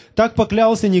землю, так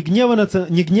поклялся не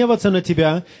гневаться на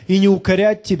тебя и не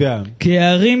укорять тебя. כי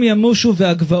הערים ימושו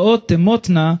והגבעות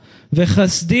תמותנה,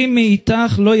 וחסדי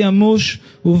מאיתך לא ימוש,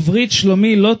 וברית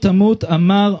שלומי לא תמות,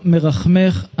 אמר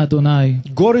מרחמך אדוני.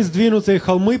 Горы сдвинутся и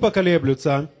холмы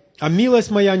поколеблются, а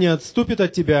милость моя не отступит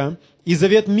от тебя, и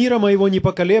завет мира моего не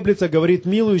поколеблется, говорит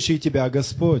милующий тебя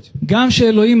Господь. גם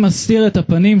שאלוהים מסתיר את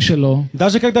הפנים שלו,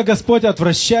 Даже когда Господь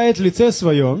отвращает лице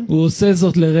свое, הוא עושה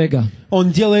זאת לרגע.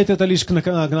 Он делает это лишь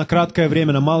на краткое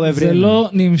время, на малое זה время. לא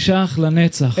נמשך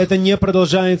לנצח. Это не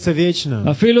продолжается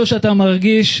вечно. אפילו שאתה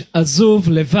מרגיש עזוב,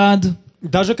 לבד,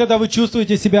 Даже когда вы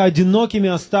чувствуете себя одиноким и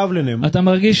оставленным, אתה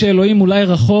מרגיש שאלוהים אולי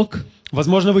רחוק,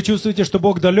 возможно, вы чувствуете, что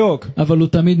Бог далек, אבל הוא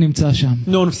תמיד נמצא שם.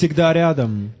 но Он всегда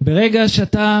рядом. ברגע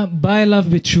שאתה בא אליו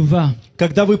בתשובה,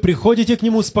 Когда вы приходите к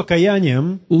Нему с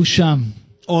покаянием, הוא שם.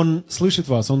 Он слышит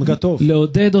вас, Он готов,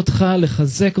 לעודד אותך,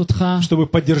 לחזק אותך, чтобы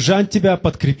поддержать тебя,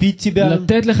 подкрепить тебя,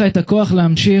 לתת לך את הכוח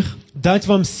להמשיך. дать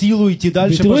вам силу идти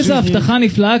дальше ותראו по איזה жизни. הבטחה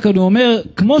נפלאה כאן, הוא אומר,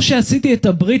 כמו שעשיתי את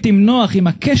הברית עם נוח, עם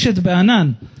הקשת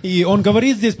בענן, И Он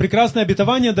говорит здесь, прекрасное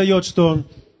обетование дает, что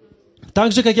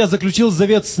так же, как я заключил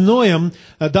завет с Ноем,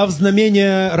 дав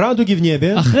знамение радуги в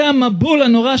небе, אחרי המבול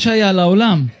הנורא שהיה על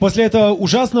העולם, после этого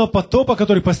ужасного потопа,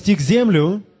 который постиг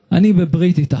землю, אני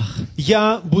בברית איתך.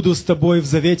 я буду с тобой в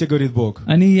завете, говорит Бог.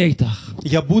 אני אהיה איתך.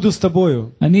 Я буду с тобою.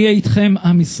 אני אהיה איתכם,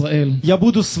 עם ישראל. Я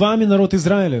буду с вами, народ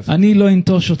Израилев. אני לא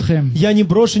אנטוש אתכם. Я не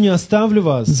брошу, не оставлю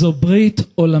вас. זו ברית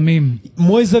עולמים.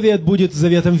 Мой завет будет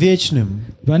заветом вечным.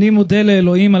 ואני מודה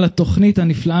לאלוהים על התוכנית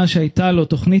הנפלאה שהייתה לו,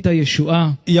 תוכנית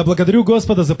הישועה. И я благодарю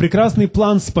Господа за прекрасный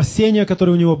план спасения,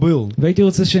 который у него был. והייתי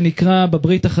רוצה שנקרא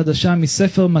בברית החדשה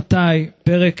מספר מתי,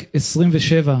 פרק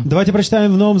 27. Давайте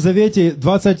прочитаем в Новом Завете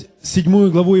 27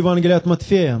 главу Евангелия от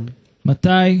Матфея.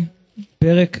 מתי?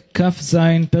 פרק כ"ז,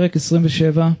 פרק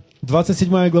 27.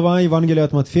 27 глава Евангелия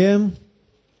от Матфея.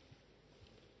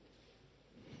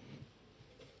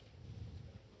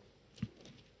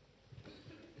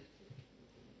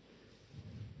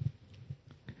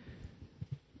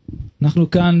 אנחנו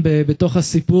כאן בתוך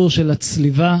הסיפור של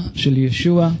הצליבה של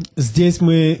ישוע. Здесь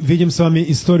мы видим с вами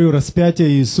историю распятия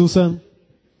Иисуса.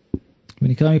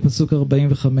 ונקרא מפסוק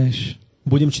 45.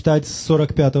 Будем читать с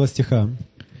 45 стиха.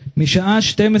 משעה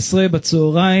 12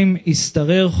 בצהריים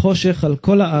השתרר חושך על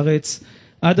כל הארץ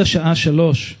עד השעה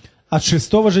 3. От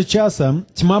 6 же часа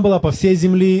тьма была по всей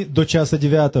земли до часа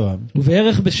 9.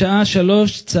 ובערך בשעה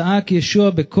 3 צעק ישוע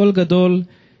בקול גדול,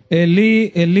 אלי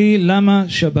אלי למה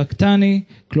שבקתני,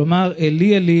 כלומר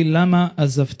אלי אלי למה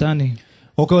עזבתני.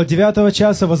 Около 9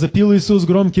 часа возопил Иисус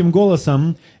громким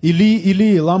голосом: «Или,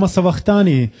 Или, лама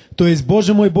савахтани», то есть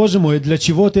 «Боже мой, для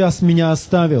чего ты меня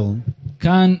оставил?»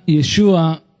 כאן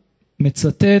ישוע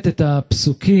מצטט את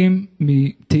הפסוקים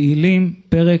מתהילים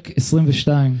פרק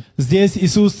 22. Здесь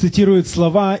Иисус цитирует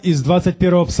слова из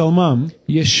 21 псалма.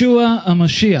 ישוע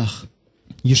המשיח,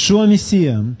 Иешуа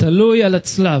Мессия, תלוי על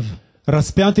הצלב,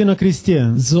 распятый на кресте,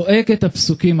 זועק את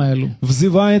הפסוקים האלו.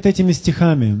 взывает этими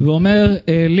стихами. ואומר,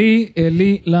 אלי,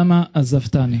 אלי, למה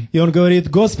עזבתני? И он говорит: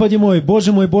 «Господи мой,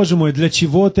 Боже мой, для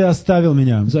чего ты оставил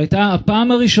меня?» זו הייתה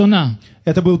הפעם הראשונה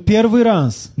Это был первый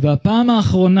раз והפעם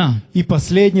האחרונה и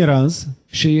последний раз,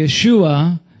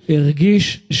 שישוע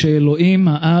הרגיש שאלוהים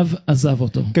האב עזב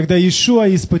אותו. когда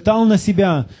Иешуа испытал на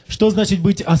себя, что значит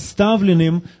быть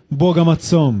оставленным Богом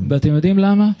Отцом. ואתם יודעים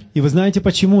למה? И вы знаете,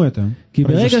 почему это כי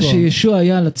ברגע произошло? שישוע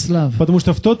היה על הצלב, Потому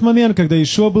что в тот момент, когда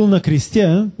Иешуа был на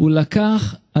кресте, הוא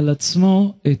לקח על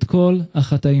עצמו את כל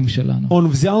החטאים שלנו. он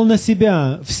взял на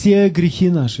себя все грехи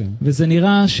наши. וזה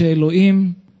נראה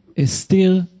שאלוהים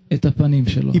הסתיר את הפנים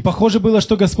שלו. И похоже было,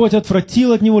 что Господь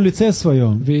отвратил от него лице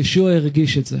свое. וישוע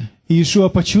הרגיש את זה. И Иешуа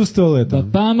почувствовал это.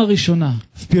 בפעם הראשונה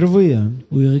Впервые.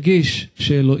 הוא הרגיש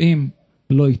שאלוהים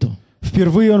לא איתו.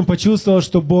 Впервые он почувствовал,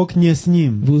 что Бог не с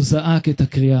ним. והוא זעק את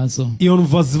הקריאה הזו. И он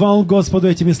воззвал Господу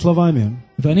этими словами.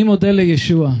 ואני מודה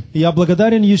לישוע И я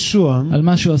благодарен Иешуа על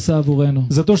מה שהוא עשה עבורנו.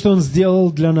 за то, что он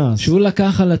сделал для нас. שהוא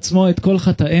לקח על עצמו את כל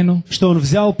חטאינו. Что он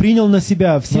взял, принял на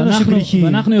себя все наши грехи.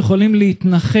 ואנחנו יכולים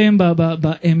להתנחם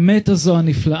באמת הזו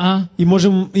הנפלאה.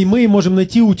 И мы можем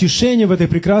найти утешение в этой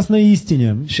прекрасной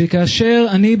истине. שכאשר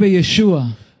אני בישוע,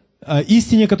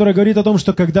 Истине, которая говорит о том,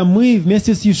 что когда мы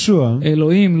вместе с Иешуа,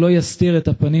 אלוהים לא יסתיר את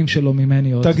הפנים שלו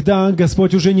ממני עוד. тогда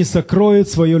Господь уже не сокроет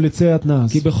свое лице от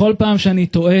нас. כי בכל פעם שאני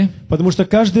טועה, Потому что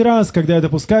каждый раз, когда я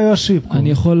допускаю ошибку, אני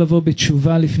יכול לבוא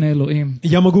בתשובה לפני אלוהים.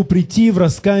 я могу прийти в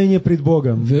раскаяние пред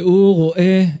Богом. והוא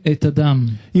רואה את הדם.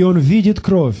 И Он видит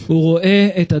кровь. הוא רואה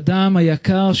את הדם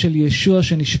היקר של ישוע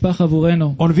שנשפך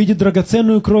עבורנו. Он видит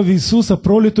драгоценную кровь Иисуса,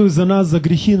 пролитую за нас, за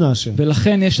грехи наши.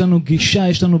 ולכן יש לנו גישה,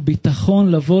 יש לנו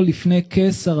ביטחון לבוא לפני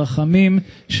כס הרחמים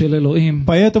של אלוהים.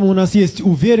 Поэтому у нас есть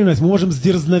уверенность, мы можем с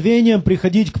дерзновением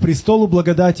приходить к престолу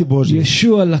благодати Божьей.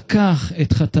 ישוע לקח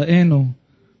את חטאינו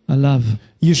עליו.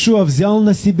 Иешуа взял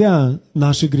на себя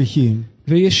наши грехи.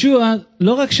 וישוע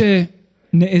לא רק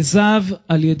שנעזב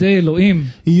על ידי אלוהים,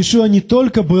 И Иешуа не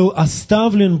только был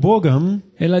оставлен Богом,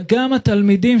 אלא גם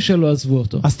התלמידים שלו עזבו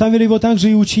אותו. оставили его также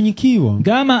и ученики его.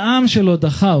 גם העם שלו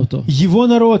דחה אותו. Его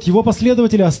народ, его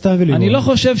последователи оставили אני לא его.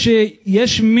 חושב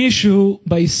שיש מישהו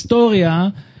בהיסטוריה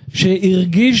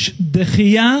שהרגיש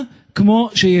דחייה כמו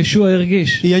שישוע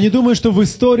הרגיש. И я не думаю, что в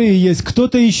истории есть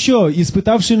кто-то еще,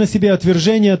 испытавший на себе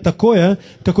отвержение такое,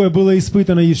 какое было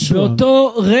испытано Иешуа.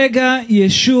 באותו רגע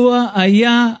ישוע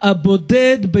היה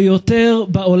הבודד ביותר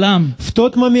בעולם. В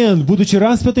тот момент, будучи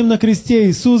распятым на кресте,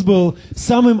 Иисус был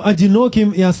самым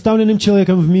одиноким и оставленным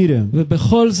человеком в мире.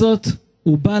 ובכל זאת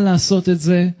הוא בא לעשות את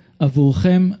זה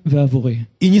עבורכם ועבורי.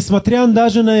 И несмотря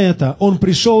даже на это, Он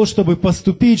пришел, чтобы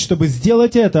поступить, чтобы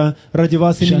сделать это ради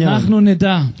вас и меня. שאנחנו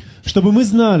נדע, Чтобы мы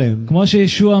знали, כמו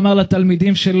שישוע אמר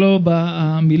לתלמידים שלו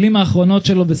במילים האחרונות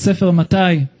שלו בספר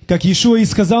מתי, как Иешуа и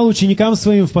сказал ученикам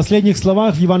своим в последних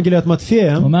словах в Евангелии от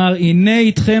Матфея, הוא אמר, הנה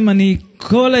איתכם אני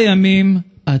כל הימים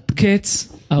עד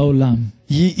קץ העולם.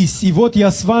 и вот я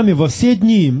с вами во все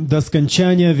дни до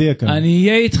скончания века. אני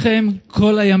אהיה איתכם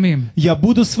כל הימים. Я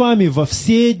буду с вами во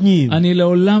все дни. אני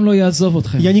לעולם לא יעזוב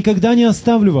אתכם. Я никогда не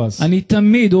оставлю вас. אני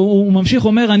תמיד, הוא ממשיך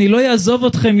אומר, אני לא יעזוב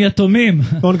אתכם יתומים.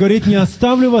 Он говорит, не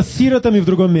оставлю вас сиротами в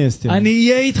другом месте. אני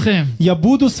אהיה איתכם. Я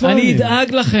буду с אני вами.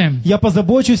 אדאג לכם. Я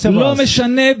позабочусь о לא вас.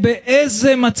 משנה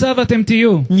באיזה מצב אתם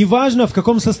תהיו. Неважно, в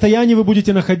каком состоянии вы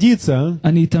будете находиться,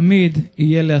 אני תמיד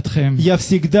אהיה לידכם. я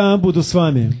всегда буду с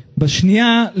вами.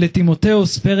 בשנייה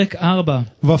לתימותאוס פרק 4,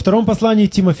 Во втором послании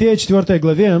Тимофея, 4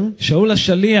 главе, שאול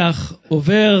השליח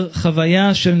עובר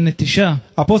חוויה של נטישה.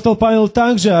 апостол Павел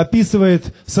также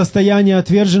описывает состояние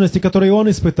отверженности, которое он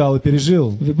испытал и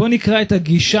пережил. ובוא נקרא את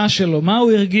הגישה שלו, מה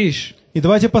הוא הרגיש. И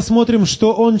давайте посмотрим,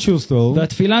 что он чувствовал.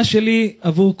 והתפילה שלי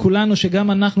עבור כולנו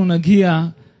שגם אנחנו נגיע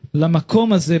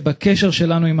למקום הזה בקשר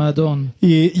שלנו עם האדון.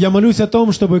 И я молюсь о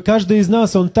том, чтобы каждый из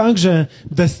нас, он также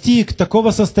достиг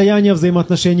такого состояния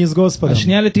взаимоотношений с Господом.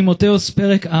 השנייה לתימותאוס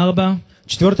פרק 4,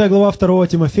 4 глава 2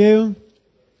 Тимофею.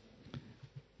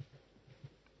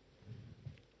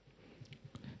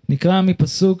 נקרא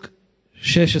מפסוק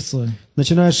 16.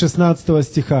 Начиная с 16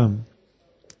 стиха.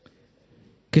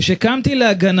 כשקמתי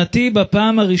להגנתי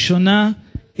בפעם הראשונה,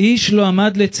 איש לא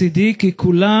עמד לצידי כי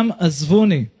כולם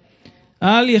עזבוני.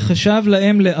 אל יחשב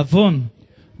להם לעוון.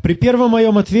 При первом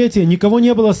моем ответе никого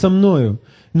не было со мною,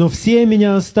 но все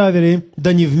меня оставили,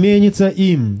 да не вменится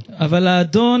им. אבל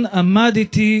האדון עמד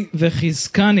איתי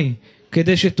וחזקני,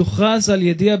 כדי שתוכרז על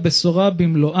ידי הבשורה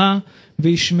במלואה,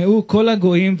 וישמעו כל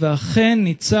הגויים, ואכן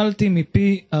ניצלתי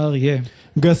מפי האריה.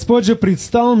 Господь же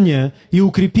предстал мне и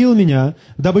укрепил меня,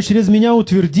 дабы через меня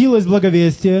утвердилось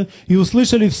благовестие, и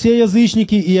услышали все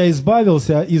язычники, и я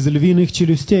избавился из львиных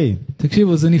челюстей.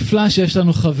 תקשיבו, זה נפלא שיש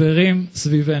לנו חברים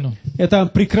סביבנו. Это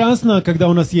прекрасно, когда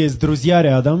у нас есть друзья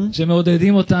рядом,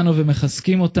 שמעודדים אותנו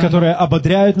ומחזקים אותנו. которые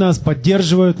ободряют нас,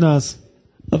 поддерживают нас.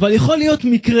 אבל יכול להיות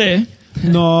מקרה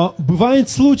Но бывают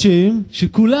случаи,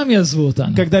 שכולם יעזבו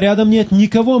אותנו. когда рядом нет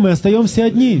никого, мы остаемся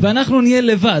одни. ואנחנו נהיה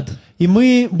לבד. И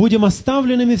мы будем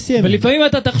оставленными всеми. ולפעמים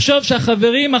אתה תחשוב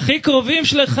שהחברים הכי קרובים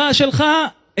שלך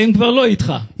הם כבר לא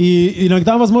איתך. И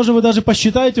иногда, возможно, вы даже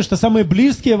посчитаете, что самые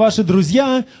близкие ваши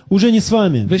друзья уже не с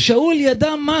вами. ושאול ידע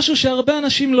משהו שהרבה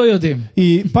אנשים לא יודעים.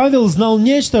 И Павел знал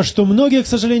нечто, что многие, к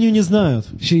сожалению, не знают.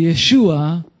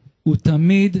 שישוע הוא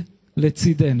תמיד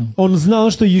לצידנו. Он знал,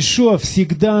 что Иешуа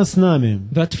всегда с нами.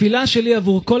 והתפילה שלי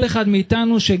עבור כל אחד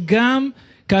מאיתנו שגם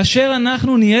כאשר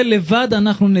אנחנו נהיה לבד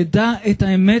אנחנו נדע את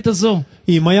האמת הזו.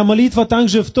 И моя молитва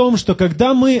также в том, что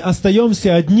когда мы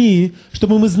остаемся одни,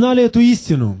 чтобы мы знали эту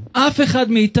истину. אף אחד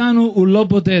מאיתנו הוא לא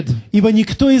בודד. Ибо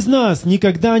никто из нас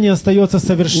никогда не остается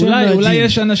совершенно אולי один.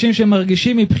 יש אנשים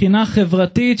שמרגישים מבחינה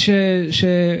חברתית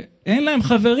אין להם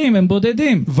חברים, הם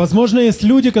בודדים. Возможно, есть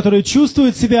люди, которые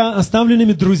чувствуют себя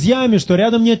оставленными друзьями, что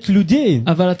рядом нет людей.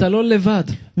 אבל אתה לא לבד.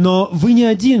 Но вы не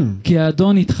один, כי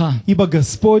האדון איתך. ибо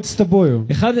Господь с тобою.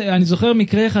 אני זוכר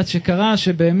מקרה אחד שקרה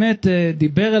שבאמת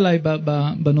דיבר אליי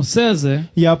בנושא הזה.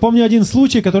 Я помню один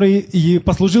случай, который и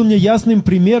послужил мне ясным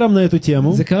примером на эту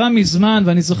тему. זה קרה מזמן,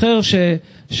 ואני זוכר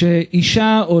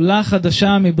שאישה עולה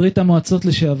חדשה מברית המועצות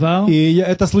לשעבר. И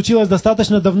это случилось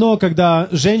достаточно давно, когда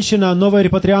женщина, новая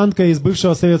репатриантка из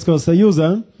бывшего Советского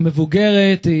Союза,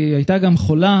 מבוגרת, היא הייתה גם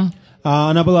חולה.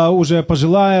 она была уже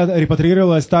пожилая,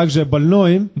 репатриировалась также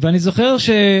больной. ואני זוכר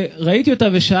שראיתי אותה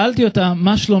ושאלתי אותה,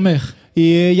 מה שלומך?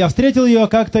 И я встретил ее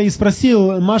как-то и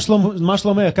спросил,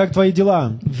 Машломех, как твои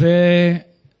дела?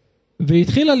 והיא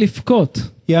התחילה לבכות.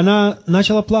 И она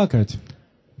начала плакать.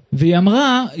 והיא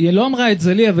אמרה, היא לא אמרה את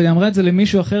זה לי, אבל היא אמרה את זה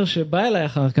למישהו אחר שבא אליי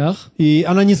אחר כך. И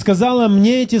она не сказала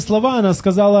мне эти слова, она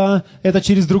сказала это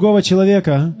через другого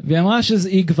человека. והיא אמרה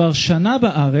שהיא כבר שנה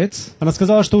בארץ. Она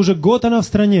сказала, что уже год она в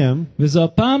стране. וזו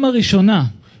הפעם הראשונה.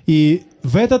 И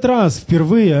в этот раз,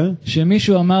 впервые,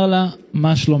 שמישהו אמר לה,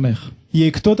 מה שלומך? ей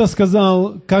кто-то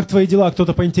сказал, как твои дела,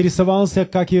 кто-то поинтересовался,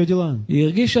 как ее дела. היא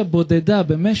הרגישה בודדה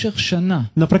במשך שנה.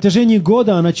 На протяжении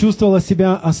года она чувствовала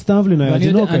себя оставленной, אני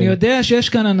одинокой. יודע שיש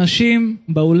כאן אנשים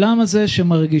באולם הזה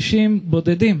שמרגישים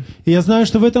בודדים. И я знаю,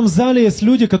 что в этом зале есть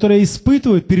люди, которые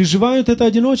испытывают, переживают это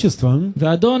одиночество.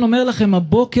 והאדון אומר לכם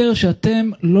הבוקר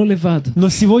שאתם לא לבד. Но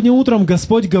сегодня утром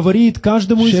Господь говорит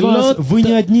каждому из вас, вы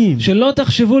не одни. שלא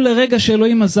תחשבו לרגע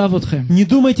שאלוהים עזב אתכם. Не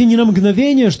думайте ни на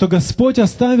мгновение, что Господь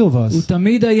оставил вас. הוא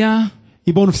תמיד היה,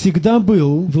 Ибо Он всегда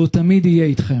был והוא תמיד יהיה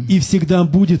איתכם. и всегда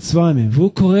будет с вами.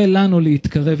 והוא קורא לנו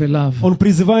להתקרב אליו. Он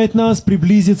призывает нас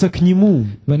приблизиться к Нему.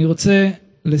 ואני רוצה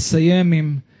לסיים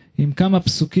עם כמה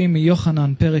פסוקים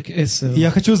מיוחנן פרק 10.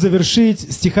 Я хочу завершить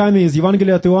стихами из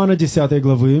Евангелия от Иоанна 10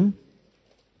 главы.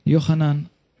 יוחנן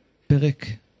פרק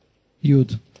י'.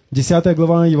 10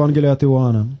 глава Евангелия от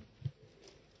Иоанна.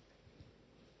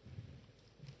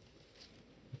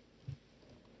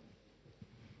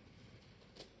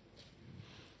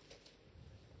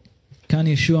 כאן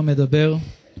ישוע מדבר,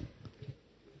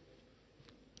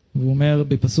 והוא אומר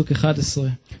בפסוק 11,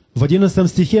 В 11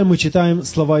 стихе мы читаем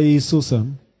слова Иисуса.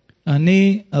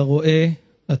 אני הרועה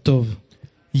הטוב.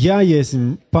 «Я есть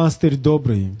пастырь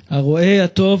добрый». הרועה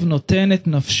הטוב נותן את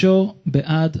נפשו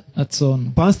בעד הצאן.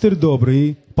 Пастырь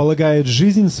добрый полагает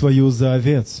жизнь свою за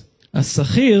овец.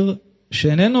 השכיר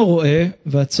שאיננו רואה,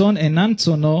 והצאן אינן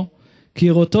צאנו, כי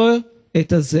ראותו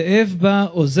את הזאב בא,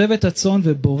 עוזב את הצאן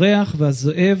ובורח,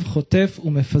 והזאב חוטף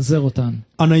ומפזר אותן.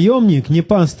 А наемник не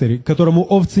пастырь, которому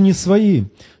овцы не свои,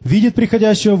 видит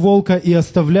приходящего волка и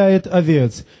оставляет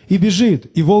овец, и бежит,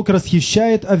 и волк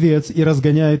расхищает овец и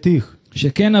разгоняет их.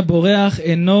 שכן הבורח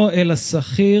אינו אל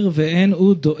השכיר, ואין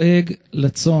הוא דואג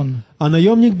לצאן. А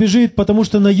наемник бежит, потому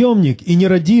что наемник и не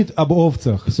родит об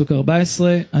овцах. פסוק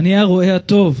 14, אני הרועה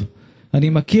הטוב, אני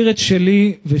מכיר את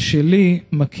שלי, ושלי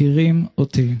מכירים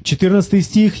אותי. 14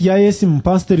 стих. «Я есть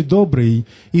пастырь добрый,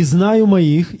 и знаю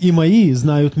моих, и мои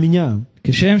знают меня».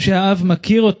 כשם שהאב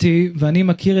מכיר אותי, ואני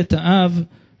מכיר את האב,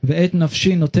 ואת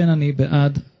נפשי נותן אני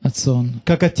בעד הצאן.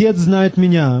 «Как отец знает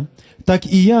меня, так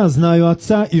и я знаю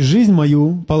отца, и жизнь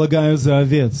мою полагаю за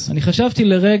овец». אני חשבתי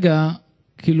לרגע,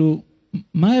 כאילו,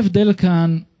 מה ההבדל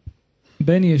כאן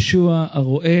בין ישוע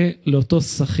הרועה לאותו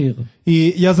שכיר?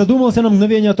 И я задумался на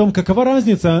мгновение о том, какова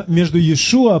разница между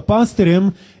Иешуа,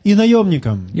 пастырем, и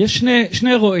наемником. יש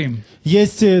שני רועים.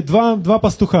 Есть два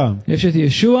пастуха. יש את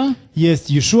ישוע,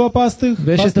 Есть Иешуа пастырь,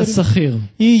 ויש את השכיר.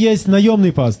 и есть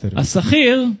наемный пастырь.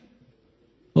 השכיר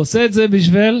עושה את זה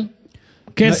בשביל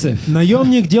כסף.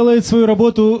 Наемник делает свою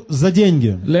работу за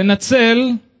деньги. לנצל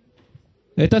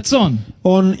את הצאן.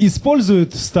 Он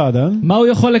использует стадо, מה הוא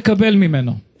יכול לקבל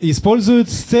ממנו? использует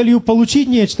с целью получить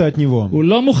нечто от него. הוא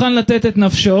לא מוכן לתת את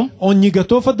נפשו, Он не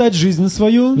готов отдать жизнь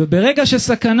свою, וברגע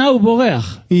שסכנה הוא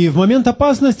בורח. и в момент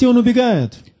опасности он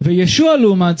убегает. וישוע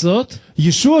לעומת זאת,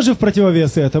 Иешуа же в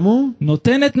противовес этому,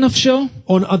 נותן את נפשו,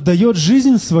 он отдает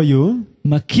жизнь свою,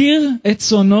 מכיר את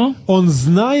צאנו, он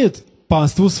знает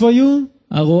паству свою.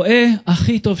 הרועה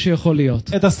הכי טוב שיכול להיות.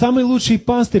 Это самый лучший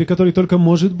пастырь, который только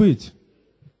может быть.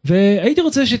 והייתי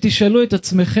רוצה שתשאלו את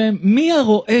עצמכם, מי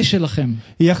הרועה שלכם?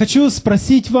 И я хочу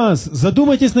спросить вас,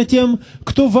 задумайтесь над тем,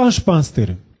 кто ваш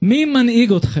пастырь, מי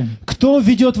מנהיג אתכם? кто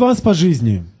ведет вас по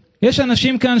жизни. יש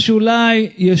אנשים כאן שאולי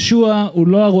ישוע הוא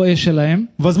לא הרועה שלהם,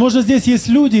 Возможно, здесь есть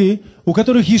люди, у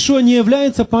которых Иешуа не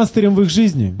является пастырем в их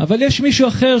жизни. אבל יש מישהו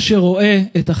אחר שרואה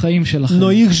את החיים שלכם. Но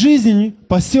их жизнь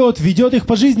пасет, ведет их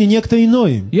по жизни некто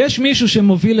иной. יש מישהו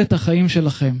שמוביל את החיים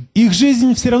שלכם. Их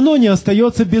жизнь все равно не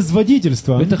остается без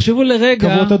водительства ותחשבו לרגע,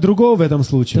 кого-то другого в этом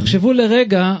случае. תחשבו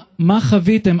לרגע מה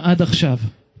חוויתם עד עכשיו.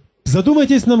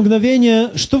 Задумайтесь на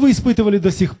мгновение, что вы испытывали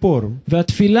до сих пор.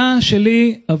 והתפילה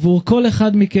שלי עבור כל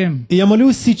אחד מכם, И я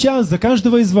молюсь сейчас за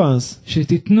каждого из вас,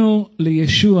 שתיתנו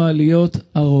לישוע להיות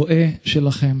הרועה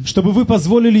שלכם. чтобы вы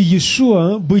позволили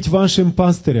Иешуа быть вашим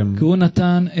пастырем. כי הוא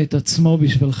נתן את עצמו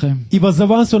בשבילכם. Ибо за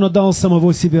вас Он отдал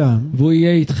самого себя. והוא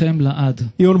יהיה איתכם לעד.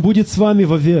 И Он будет с вами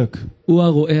вовек. הוא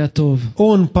הרועה הטוב.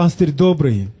 Он пастырь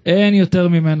добрый. אין יותר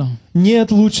ממנו.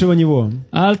 Нет лучшего Него.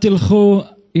 אל תלכו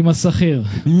עם השכיר.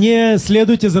 Не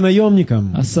следуйте за наемником,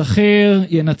 השכיר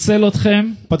ינצל אתכם.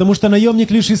 потому что наемник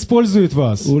лишь использует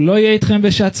вас. הוא לא יהיה איתכם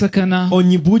בשעת סכנה. Он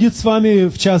не будет с вами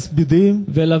в час беды.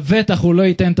 ולבטח הוא לא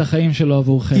ייתן את החיים שלו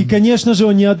עבורכם. И, конечно же,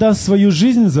 Он не отдаст свою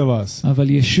жизнь за вас. אבל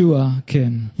ישוע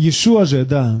כן. Иешуа же,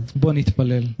 да. בוא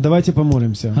נתפלל. Давайте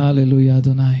помолимся. הללויה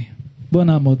אדוני. בוא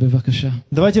נעמוד בבקשה.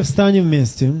 Давайте встанем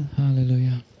вместе.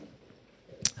 הללויה.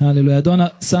 הללויה. אדון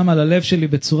שם על הלב שלי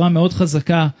בצורה מאוד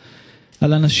חזקה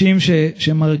על אנשים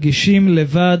שמרגישים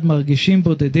לבד, מרגישים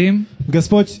בודדים.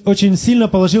 Господь очень сильно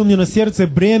положил мне на сердце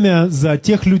бремя за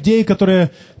тех людей, которые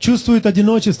чувствуют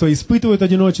одиночество, испытывают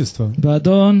одиночество.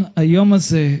 ואדון, היום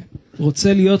הזה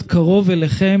רוצה להיות קרוב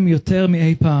אליכם יותר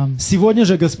מאי פעם. Сегодня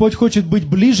же Господь хочет быть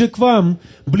ближе к вам,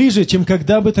 ближе, чем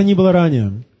когда бы то ни было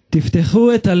ранее.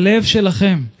 תפתחו את הלב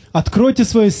שלכם. Откройте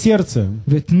свое сердце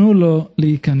ותנו לו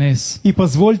להיכנס. и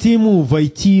позвольте Ему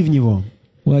войти в него.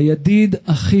 הוא הידיד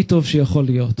הכי טוב שיכול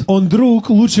להיות. Он друг,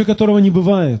 лучше которого не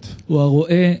бывает. הוא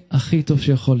הרועה הכי טוב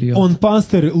שיכול להיות. Он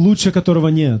пастырь, лучше которого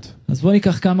нет. אז בואו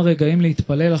ניקח כמה רגעים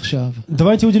להתפלל עכשיו.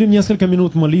 Давайте уделим несколько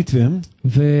минут молитве.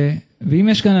 ואם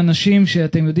יש כאן אנשים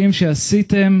שאתם יודעים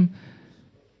שעשיתם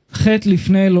חטא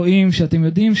לפני אלוהים, שאתם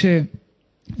יודעים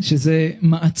שזה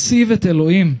מעציב את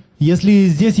אלוהים. Если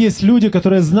здесь есть люди,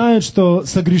 которые знают, что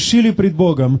согрешили пред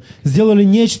Богом, сделали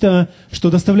нечто,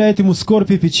 что доставляет Ему скорбь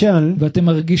и печаль, ואתם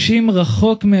מרגישים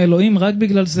רחוק מאלוהים רק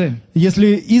בגלל זה.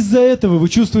 если из-за этого вы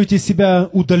чувствуете себя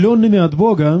удаленными от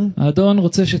Бога, האדון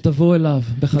רוצה שתבואו אליו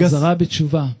בחזרה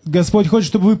בתשובה. Господь хочет,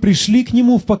 чтобы вы пришли к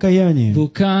Нему в покаянии. והוא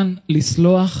כאן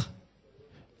לסלוח,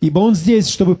 Ибо Он здесь,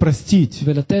 чтобы простить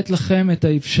ולתת לכם את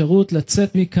האפשרות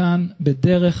לצאת מכאן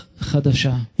בדרך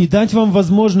חדשה. и дать вам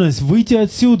возможность выйти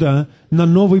отсюда на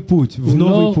новый путь, в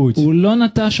новый путь. הוא לא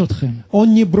נטש אתכם.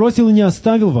 Он не бросил и не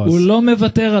оставил вас. הוא לא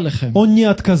מוותר עליכם. Он не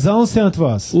отказался от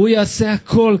вас. הוא יעשה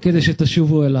הכל כדי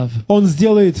שתשובו אליו. Он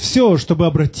сделает все, чтобы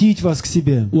обратить вас к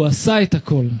себе. הוא עשה את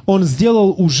הכל. Он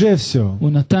сделал уже все, הוא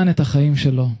натан את החיים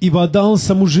שלו. ибо отдал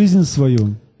саму жизнь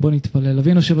свою. בוא נתפלל.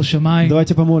 אבינו שבשמיים,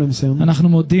 Давайте помолимся. אנחנו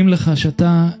מודים לך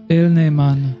שאתה אל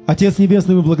נאמן. Отец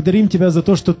Небесный, мы благодарим Тебя за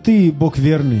то, что Ты Бог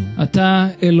верный. אתה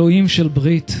אלוהים של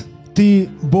ברית. Ты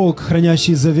Бог,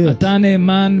 хранящий завет. אתה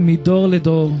נאמן מדור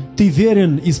לדור. Ты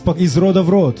верен из рода в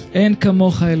род. אין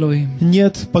כמוך אלוהים.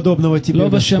 Нет подобного Тебе, לא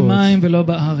Господь. בשמיים ולא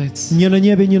בארץ. Ни на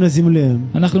небе, ни на земле.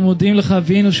 אנחנו מודים לך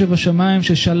אבינו שבשמיים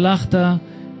ששלחת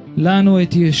לנו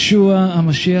את ישוע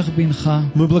המשיח בנך.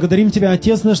 Мы благодарим Тебя,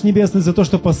 Отец наш Небесный, за то,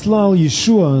 что послал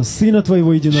Иешуа, Сына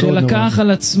Твоего Единородного, שלקח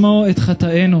על עצמו את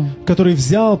חטאינו. который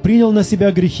принял на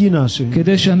себя грехи наши,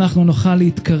 כדי שאנחנו נוכל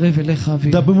להתקרב אליך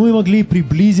אבינו. дабы мы могли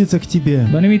приблизиться к Тебе.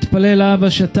 ואני מתפלל אבא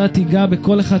שאתה תיגע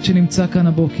בכל אחד שנמצא כאן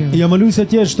הבוקר. Я молюсь,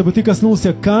 Отец, чтобы Ты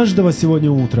коснулся каждого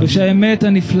сегодня утром, ושהאמת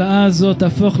הנפלאה הזאת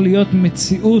תהפוך להיות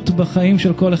מציאות בחיים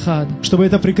של כל אחד. чтобы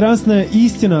эта прекрасная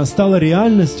истина стала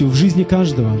реальностью в жизни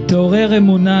каждого. תעורר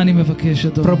אמונה אני מבקש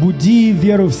אדוני. Пробуди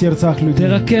веру в сердцах людей.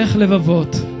 תרכך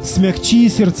לבבות. Смягчи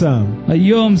сердца,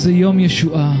 היום זה יום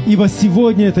ישועה. ибо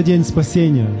сегодня это день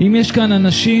спасения. אם יש כאן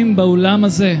אנשים באולם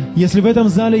הזה Если в этом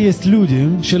зале есть люди,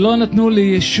 שלא נתנו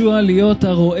לישוע להיות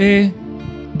הרועה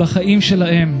בחיים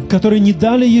שלהם, которые не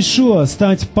дали Иешуа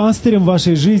стать пастырем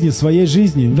вашей жизни, своей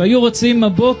жизни, והיו רוצים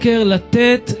בבוקר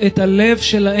לתת את הלב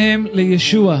שלהם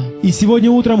לישוע, и сегодня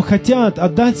утром хотят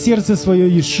отдать сердце свое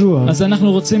Иешуа, אז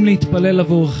אנחנו רוצים להתפלל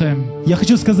עבורכם. я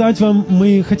хочу сказать вам,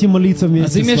 мы хотим молиться אז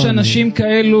вместе אם с יש вами. אנשים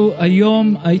כאלו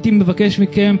היום, הייתי מבקש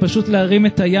מכם פשוט להרים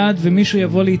את היד ומישהו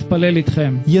יבוא להתפלל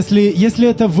איתכם. Если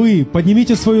это вы,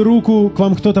 поднимите свою руку, к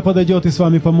вам кто-то подойдет и с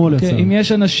вами помолится. אם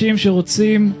יש אנשים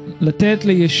שרוצים לתת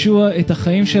לישוע את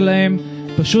החיים שלהם,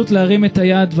 פשוט להרים את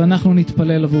היד ואנחנו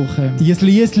נתפלל עבורכם.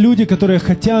 Если есть люди, которые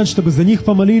хотят, чтобы за них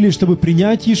помолились, чтобы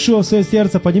принять Иешуа в свое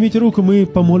сердце, поднимите руку, мы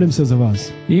помолимся за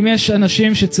вас. אם יש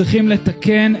אנשים שצריכים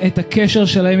לתקן את הקשר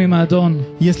שלהם עם האדון,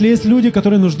 Если есть люди,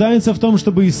 которые нуждаются в том,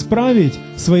 чтобы исправить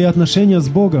свои отношения с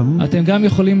Богом, אתם גם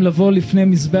יכולים לבוא לפני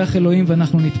מזבח אלוהים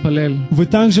ואנחנו נתפלל. вы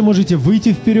также можете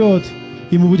выйти вперед,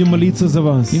 и мы будем молиться за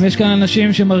вас. אם יש כאן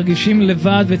אנשים שמרגישים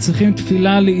לבד וצריכים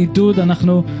תפילה לעידוד,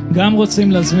 אנחנו גם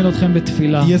רוצים להזמין אתכם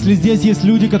בתפילה. Если здесь есть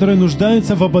люди, которые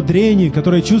нуждаются в ободрении,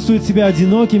 которые чувствуют себя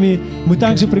одинокими, мы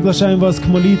также приглашаем вас к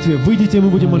молитве. Выйдите, и мы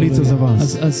будем молиться за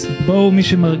вас. אז בואו מי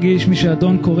שמרגיש, מי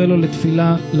שהאדון קורא לו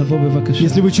לתפילה, לבוא בבקשה.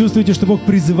 Если вы чувствуете, что Бог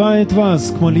призывает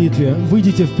вас к молитве,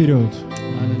 выйдите вперед.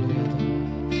 הללויה.